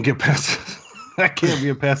 Yeah, I can't get past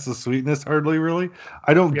the sweetness hardly, really.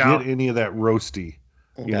 I don't get any of that roasty,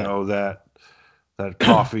 Okay. That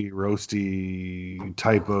coffee roasty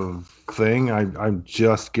type of thing. I'm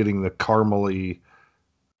just getting the caramely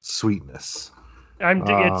sweetness.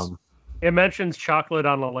 It mentions chocolate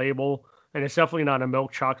on the label, and it's definitely not a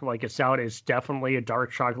milk chocolate like it's out. It's definitely a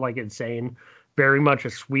dark chocolate like it's saying. Very much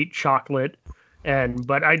a sweet chocolate.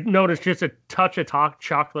 But I noticed just a touch of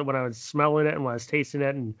chocolate when I was smelling it and when I was tasting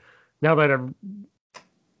it. And now that I've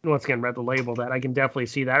once again read the label, that I can definitely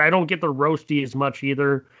see that. I don't get the roasty as much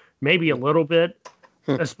either. Maybe a little bit,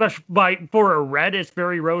 especially for a red, it's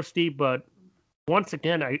very roasty. But once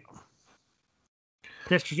again,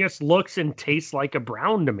 this just looks and tastes like a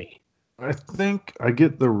brown to me. I think I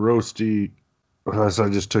get the roasty. So I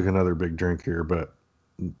just took another big drink here, but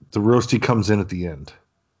the roasty comes in at the end.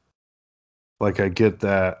 Like I get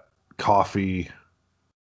that coffee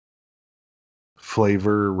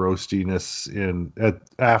flavor roastiness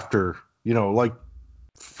after, like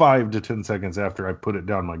 5 to 10 seconds after I put it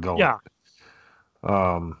down my gullet. Yeah.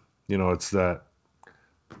 It's that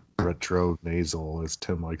retro nasal, as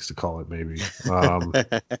Tim likes to call it, maybe.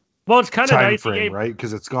 Well, it's kind of nice, frame, right?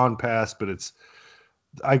 Because it's gone past, but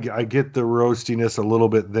I get the roastiness a little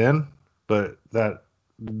bit then, but that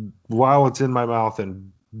while it's in my mouth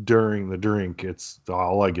and during the drink, it's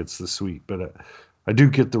all I get's the sweet, but I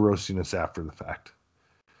do get the roastiness after the fact.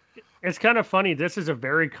 It's kind of funny. This is a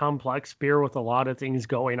very complex beer with a lot of things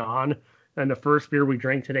going on. And the first beer we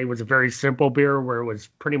drank today was a very simple beer where it was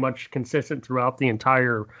pretty much consistent throughout the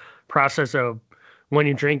entire process of when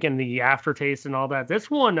you drink and the aftertaste and all that. This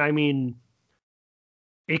one, I mean,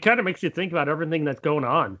 it kind of makes you think about everything that's going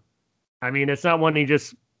on. I mean, it's not one you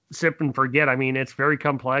just sip and forget. I mean, it's very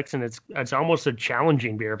complex and it's almost a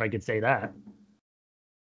challenging beer, if I could say that.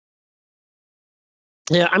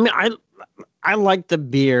 Yeah, I mean, I like the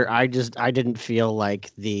beer. I didn't feel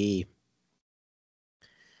like the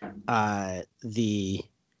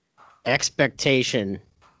expectation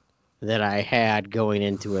that I had going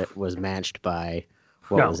into it was matched by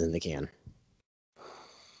what was in the can.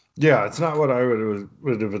 Yeah, it's not what I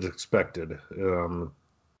would have expected.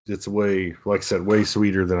 It's way, like I said, way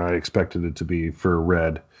sweeter than I expected it to be for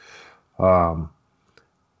red.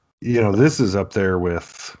 This is up there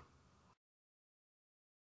with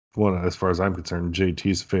one, as far as I'm concerned,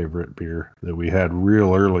 JT's favorite beer that we had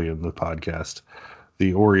real early in the podcast,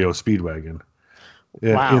 the Oreo Speedwagon.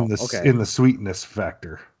 Wow. In the sweetness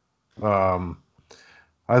factor. I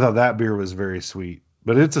thought that beer was very sweet,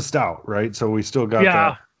 but it's a stout, right? So we still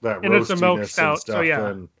got that and it's a milk stout, and stuff, so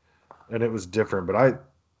yeah. and it was different. But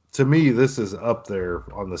to me, this is up there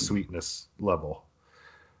on the sweetness level.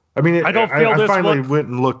 I mean, I finally went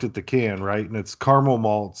and looked at the can, right? And it's caramel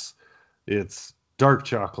malts, it's dark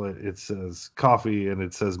chocolate, it says coffee, and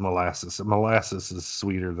it says molasses. And molasses is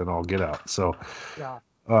sweeter than all get out. So,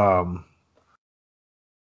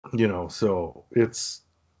 so it's,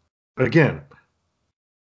 again,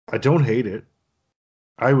 I don't hate it.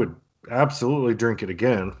 I would absolutely drink it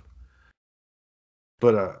again.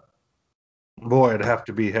 But, boy, I'd have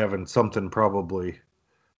to be having something probably,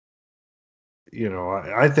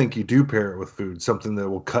 I think you do pair it with food, something that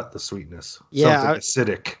will cut the sweetness. Yeah, something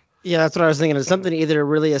acidic. Yeah, that's what I was thinking. It's something either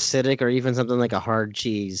really acidic or even something like a hard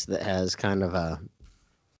cheese that has kind of a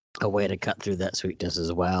way to cut through that sweetness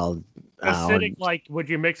as well. Acidic, like, would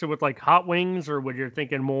you mix it with like hot wings, or would you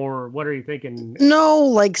thinking more? What are you thinking? No,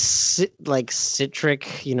 like citric,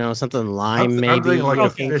 something lime, maybe. I'm thinking like a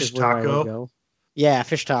fish taco. Yeah,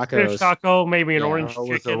 fish tacos. Fish taco, maybe an orange chicken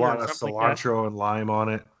with a lot of cilantro like and lime on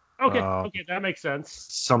it. Okay, that makes sense.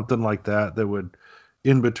 Something like that would,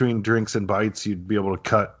 in between drinks and bites, you'd be able to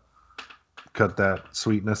cut that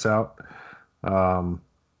sweetness out.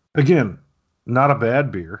 Again, not a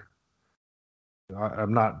bad beer.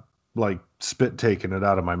 I'm not like spit taking it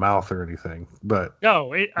out of my mouth or anything, but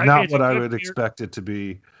No, not it's what a I good would beer. expect it to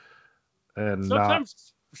be, and not.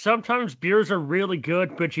 Sometimes beers are really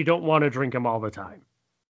good, but you don't want to drink them all the time.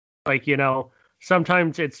 Like,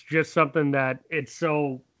 sometimes it's just something that it's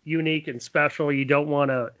so unique and special. You don't want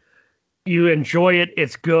to, you enjoy it.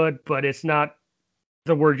 It's good, but it's not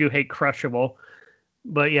the word you hate, crushable.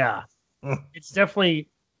 But yeah, it's definitely,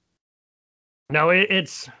 no,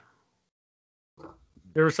 it's,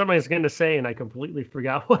 there was something I was going to say and I completely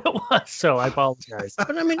forgot what it was. So I apologize.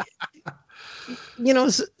 But I mean,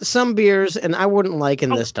 some beers, and I wouldn't liken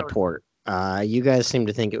this to port. You guys seem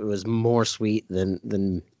to think it was more sweet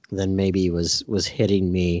than maybe was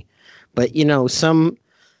hitting me. But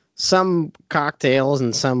some cocktails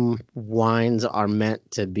and some wines are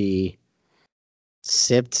meant to be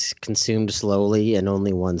sipped, consumed slowly, and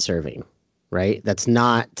only one serving. Right? That's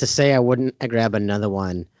not to say I wouldn't grab another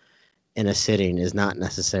one in a sitting is not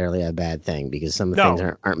necessarily a bad thing, because some things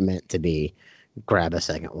aren't meant to be grab a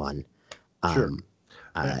second one. Sure.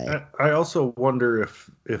 I also wonder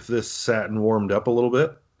if this sat and warmed up a little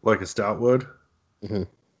bit, like a stout would,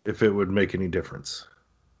 if it would make any difference.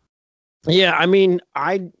 Yeah, I mean,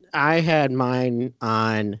 I had mine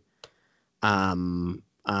on an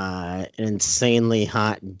insanely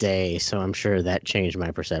hot day, so I'm sure that changed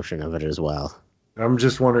my perception of it as well. I'm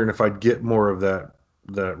just wondering if I'd get more of that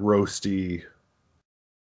roasty,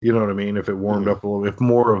 you know what I mean? If it warmed up a little, if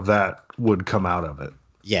more of that would come out of it.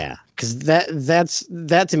 Yeah, because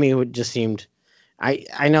that to me would just seemed.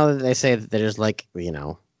 I know that they say that there's like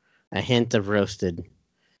a hint of roasted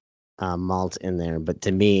malt in there, but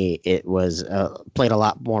to me it was played a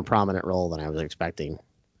lot more prominent role than I was expecting.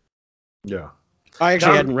 Yeah, I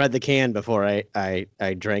actually hadn't read the can before I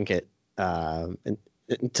drank it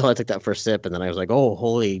until I took that first sip, and then I was like, oh,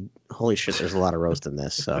 holy shit, there's a lot of roast in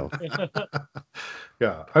this. So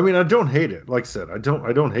yeah, I mean, I don't hate it. Like I said, I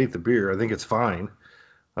don't hate the beer. I think it's fine.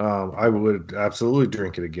 I would absolutely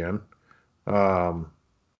drink it again.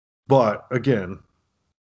 But again,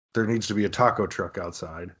 there needs to be a taco truck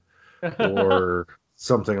outside or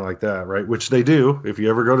something like that, right? Which they do. If you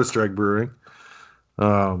ever go to Strike Brewing,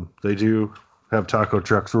 they do have taco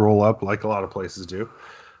trucks roll up like a lot of places do.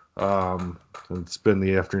 And spend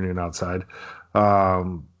the afternoon outside.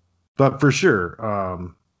 But for sure, I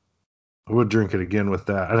would drink it again with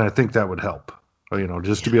that. And I think that would help,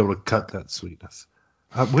 just to be able to cut that sweetness.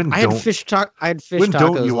 I had fish tacos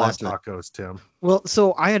don't you want last night. tacos, Tim? Well,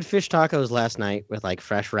 so I had fish tacos last night with like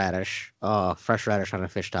fresh radish. Oh, fresh radish on a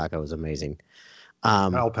fish taco was amazing.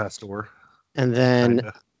 Al Pastor. And then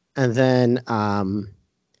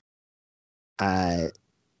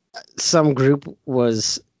some group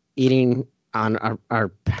was eating on our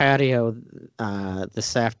patio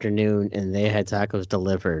this afternoon, and they had tacos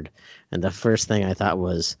delivered. And the first thing I thought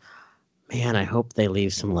was, man, I hope they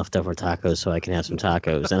leave some leftover tacos so I can have some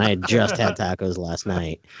tacos. And I had just had tacos last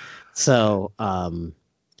night. So,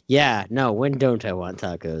 yeah, no, when don't I want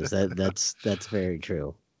tacos? That's very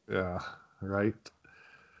true. Yeah, right.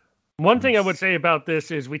 One thing I would say about this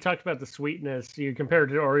is we talked about the sweetness. You compared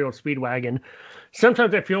it to Oreo Speedwagon.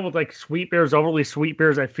 Sometimes I feel with like sweet beers, overly sweet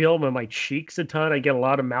beers, I feel them in my cheeks a ton. I get a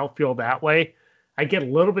lot of mouthfeel that way. I get a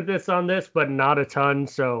little bit of this on this, but not a ton.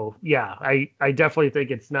 So yeah, I definitely think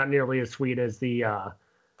it's not nearly as sweet as the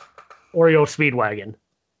Oreo Speedwagon.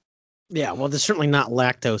 Yeah, well, there's certainly not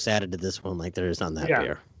lactose added to this one like there is on that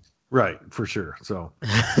beer. Right, for sure. So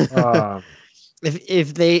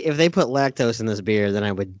if they put lactose in this beer, then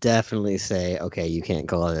I would definitely say, okay, you can't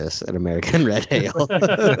call this an American Red Ale.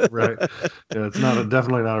 Right. Yeah, it's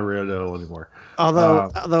definitely not a red ale anymore. Although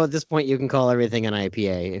at this point you can call everything an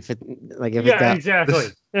IPA if it's got exactly.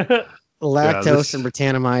 lactose and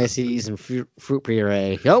Brettanomyces and fruit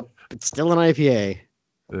puree. Yep, it's still an IPA.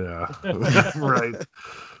 Yeah. Right.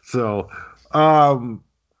 So, but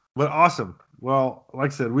awesome. Well,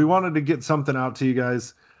 like I said, we wanted to get something out to you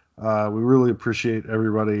guys. We really appreciate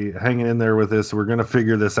everybody hanging in there with us. We're going to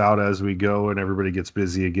figure this out as we go and everybody gets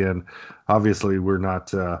busy again. Obviously, we're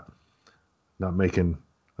not making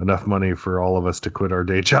enough money for all of us to quit our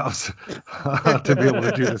day jobs to be able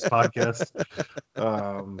to do this podcast.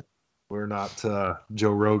 We're not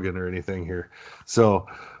Joe Rogan or anything here. So,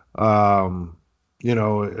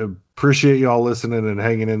 appreciate you all listening and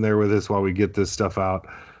hanging in there with us while we get this stuff out.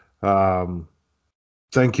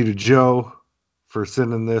 Thank you to Joe for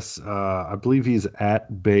sending this. I believe he's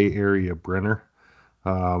at Bay Area Brenner.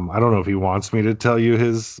 I don't know if he wants me to tell you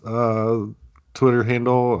his Twitter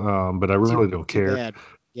handle, but I really don't care. Bad.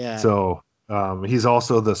 Yeah. So he's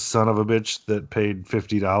also the son of a bitch that paid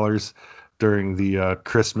 $50 during the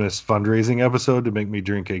Christmas fundraising episode to make me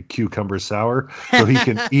drink a cucumber sour so he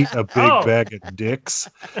can eat a big bag of dicks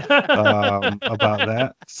about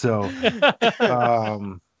that. So,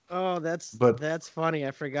 that's funny.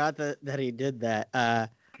 I forgot that he did that.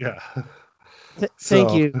 Yeah.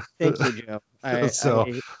 Thank you, Joe. I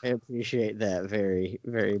appreciate that very,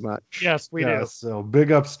 very much. Yes, we do. So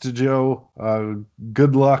big ups to Joe.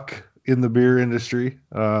 Good luck in the beer industry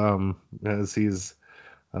as he's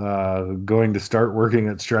going to start working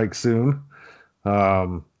at Strike soon.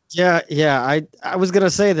 Yeah. I was gonna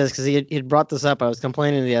say this because he'd brought this up. I was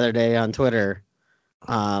complaining the other day on Twitter.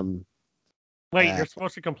 Wait, you're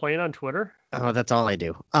supposed to complain on Twitter? Oh, that's all I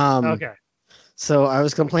do. Okay. So I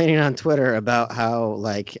was complaining on Twitter about how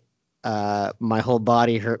my whole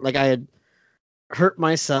body hurt. Like I had hurt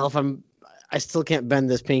myself. I still can't bend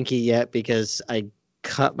this pinky yet because I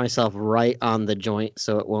cut myself right on the joint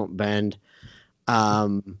so it won't bend. I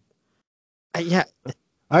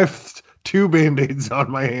have 2 Band-Aids on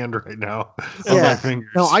my hand right now. On my fingers.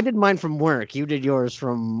 No, I did mine from work. You did yours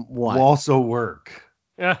from what? Also work.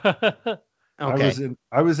 Okay.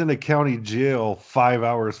 I was in a county jail 5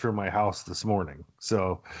 hours from my house this morning.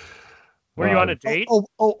 So were you on a date?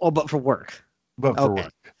 But for work. But for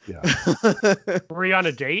work. Yeah. Were you on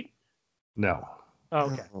a date? No.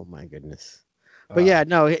 Oh, okay. Oh my goodness. But yeah,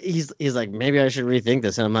 no, he's like, maybe I should rethink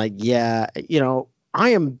this. And I'm like, yeah, I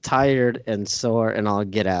am tired and sore and I'll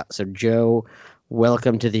get out. So Joe,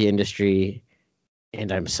 welcome to the industry.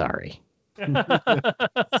 And I'm sorry.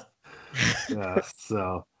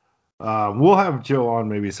 So we'll have Joe on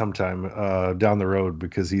maybe sometime down the road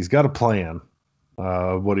because he's got a plan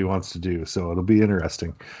of what he wants to do. So it'll be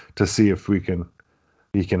interesting to see if he can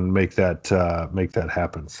make that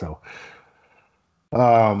happen. So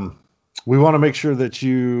we want to make sure that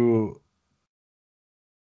you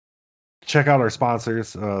check out our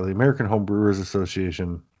sponsors, the American Home Brewers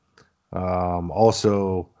Association,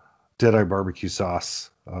 also Deadeye Barbecue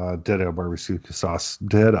Sauce, Deadeye Barbecue Sauce,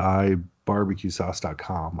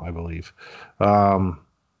 DeadeyeBarbecueSauce.com, I believe.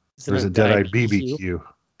 There's a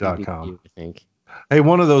DeadeyeBBQ.com. I think. Hey,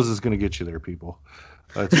 one of those is going to get you there, people.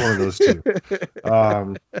 It's one of those two.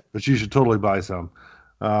 But you should totally buy some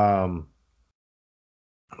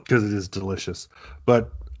because it is delicious.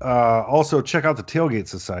 But also check out the Tailgate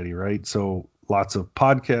Society, right? So lots of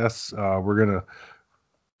podcasts. We're going to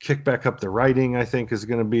kick back up the writing, I think, is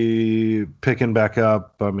going to be picking back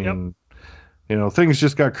up. I mean, things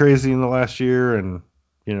just got crazy in the last year and,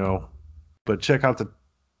 but check out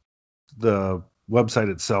the website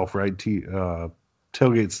itself, right?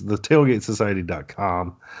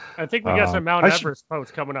 TailgatesOsociety.com. I think we got some Mount Everest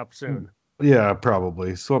posts coming up soon. Yeah,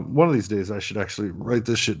 probably. So one of these days I should actually write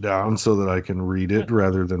this shit down so that I can read it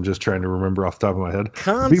rather than just trying to remember off the top of my head.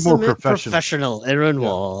 Be more professional, Aaron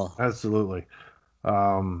Wall. Yeah, absolutely.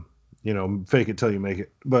 Fake it till you make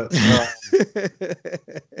it. But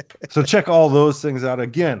so check all those things out.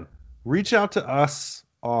 Again, reach out to us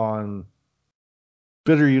on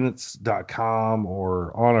bitterunits.com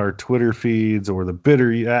or on our Twitter feeds or the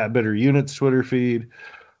Bitter Units Twitter feed.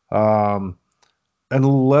 And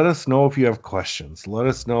let us know if you have questions. Let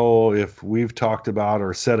us know if we've talked about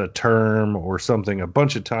or said a term or something a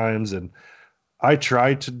bunch of times. And I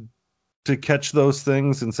try to catch those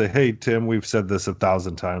things and say, hey, Tim, we've said this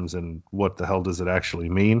 1,000 times. And what the hell does it actually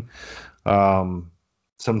mean?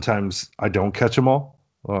 Sometimes I don't catch them all.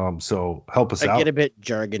 So help us out. I get a bit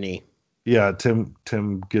jargony. Yeah, Tim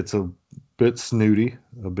gets a bit snooty,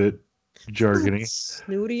 a bit jargony.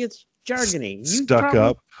 Snooty, it's jargony. Stuck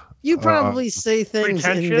up. You probably say things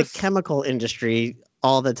in the pretentious. chemical industry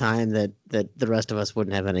all the time that the rest of us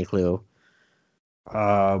wouldn't have any clue.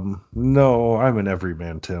 No, I'm an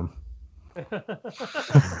everyman, Tim.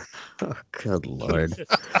 Oh, good Lord.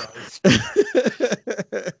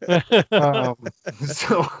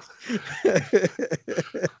 So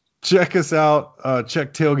check us out.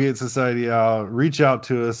 Check Tailgate Society out. Reach out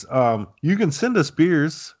to us. You can send us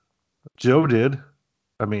beers. Joe did.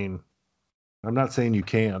 I mean, I'm not saying you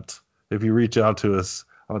can't. If you reach out to us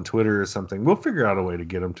on Twitter or something, we'll figure out a way to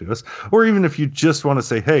get them to us. Or even if you just want to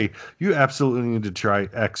say, hey, you absolutely need to try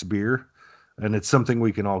X beer, and it's something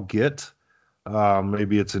we can all get.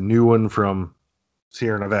 Maybe it's a new one from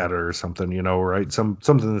Sierra Nevada or something, right?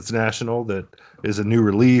 Something that's national that is a new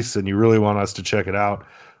release, and you really want us to check it out.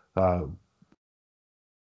 A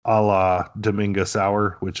la Dominga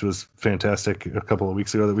Sour, which was fantastic a couple of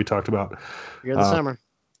weeks ago that we talked about. Beer of the summer.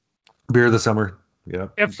 Beer of the summer. Yeah.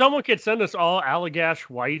 If someone could send us all Allagash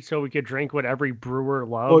White so we could drink what every brewer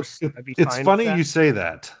loves, I'd be it's fine funny with that. you say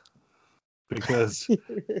that because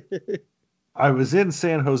I was in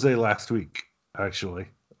San Jose last week, actually.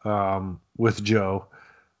 with Joe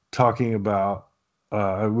talking about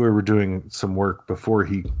we were doing some work before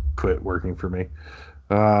he quit working for me.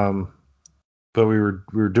 But we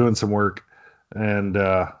were doing some work, and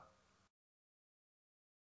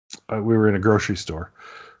we were in a grocery store.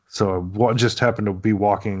 So I just happened to be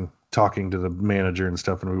talking to the manager and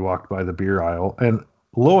stuff, and we walked by the beer aisle, and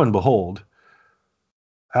lo and behold,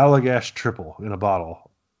 Allagash Triple in a bottle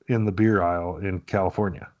in the beer aisle in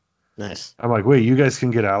California. Nice. I'm like, wait, you guys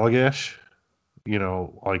can get Allagash,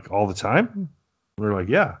 like all the time? And we're like,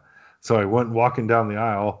 yeah. So I went walking down the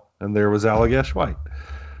aisle, and there was Allagash White.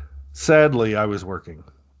 Sadly, I was working,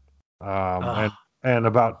 and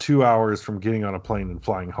about 2 hours from getting on a plane and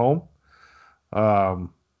flying home.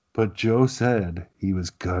 But Joe said he was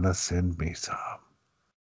gonna send me some.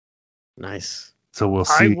 Nice. So we'll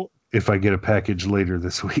see if I get a package later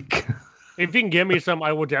this week. If you can give me some,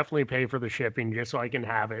 I will definitely pay for the shipping just so I can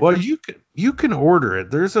have it. Well, you can order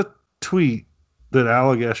it. There's a tweet that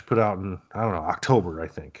Allagash put out in, I don't know, October, I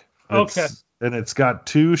think. Okay. And it's got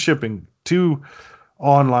two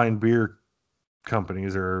online beer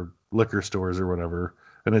companies or liquor stores or whatever,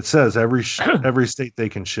 and it says every state they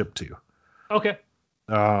can ship to. Okay.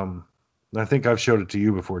 I think I've showed it to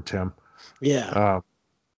you before, Tim. Yeah.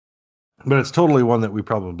 But it's totally one that we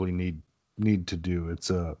probably need to do. It's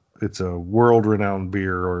a world-renowned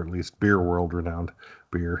beer, or at least beer world-renowned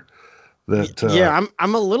beer. That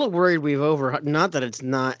I'm a little worried not that it's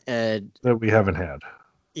not that we haven't had.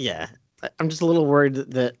 Yeah. I'm just a little worried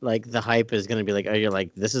that like the hype is going to be like, oh, you're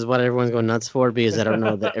like, this is what everyone's going nuts for, because I don't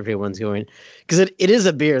know that everyone's going, because it is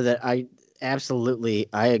a beer that I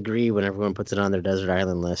agree when everyone puts it on their desert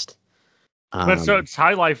island list. But so it's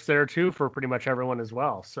High Life there too for pretty much everyone as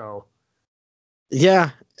well. So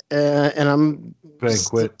yeah, and I'm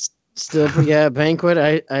Banquet. Banquet.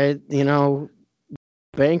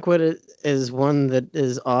 Banquet is one that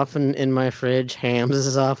is often in my fridge. Hams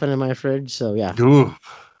is often in my fridge. So yeah. Ooh.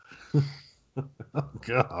 Oh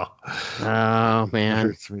God. Oh man. It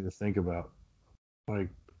hurts me to think about. Like,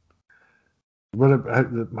 but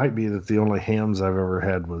it might be that the only hams I've ever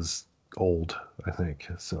had was old, I think.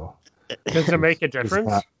 So does it make a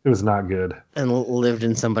difference? It was not good. And lived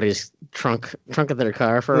in somebody's trunk of their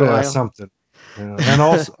car for a while. Something. Yeah. And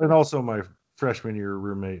also my freshman year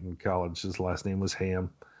roommate in college, his last name was Ham.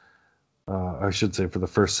 I should say for the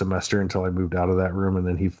first semester until I moved out of that room, and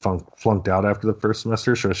then he flunked out after the first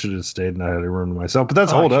semester, so I should have stayed and I had a room to myself. But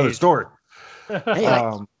that's a whole other story. Hey,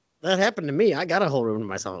 that happened to me. I got a whole room to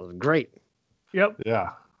myself. It was great. Yep.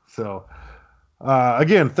 Yeah. So,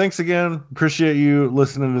 again, thanks again. Appreciate you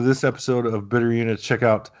listening to this episode of Bitter Units. Check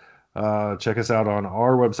us out on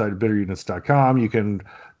our website, bitterunits.com. You can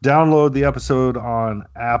download the episode on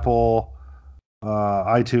Apple,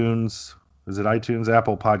 iTunes. Is it iTunes?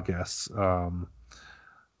 Apple Podcasts,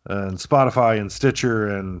 and Spotify and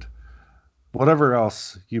Stitcher and whatever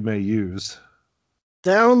else you may use.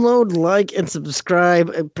 Download, like, and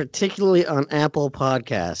subscribe, particularly on Apple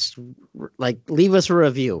Podcasts. Like, leave us a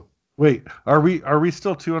review. Wait, are we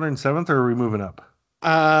still 207th, or are we moving up?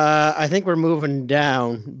 I think we're moving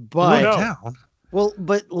down, but down. Well,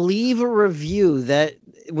 but leave a review. That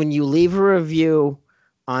when you leave a review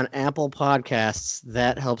on Apple Podcasts,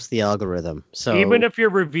 that helps the algorithm. So even if your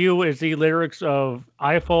review is the lyrics of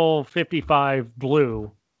Eiffel 55 Blue,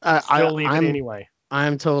 still leave it anyway.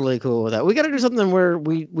 I'm totally cool with that. We got to do something where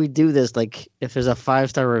we do this. Like if there's a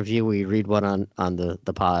 5-star review, we read one on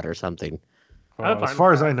the pod or something. As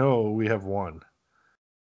far as I know, we have one.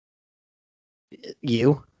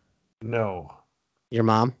 You? No. Your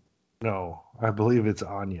mom? No. I believe it's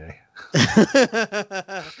Anya.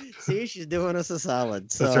 See, she's doing us a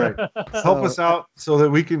solid. So, that's right. Help us out so that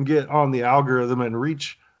we can get on the algorithm and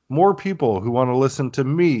reach more people who want to listen to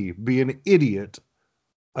me be an idiot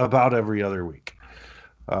about every other week.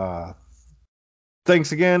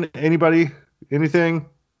 Thanks again. Anybody? Anything?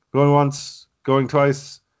 Going once? Going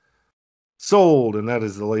twice? Sold. And that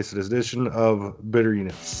is the latest edition of Bitter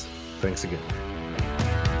Units. Thanks again.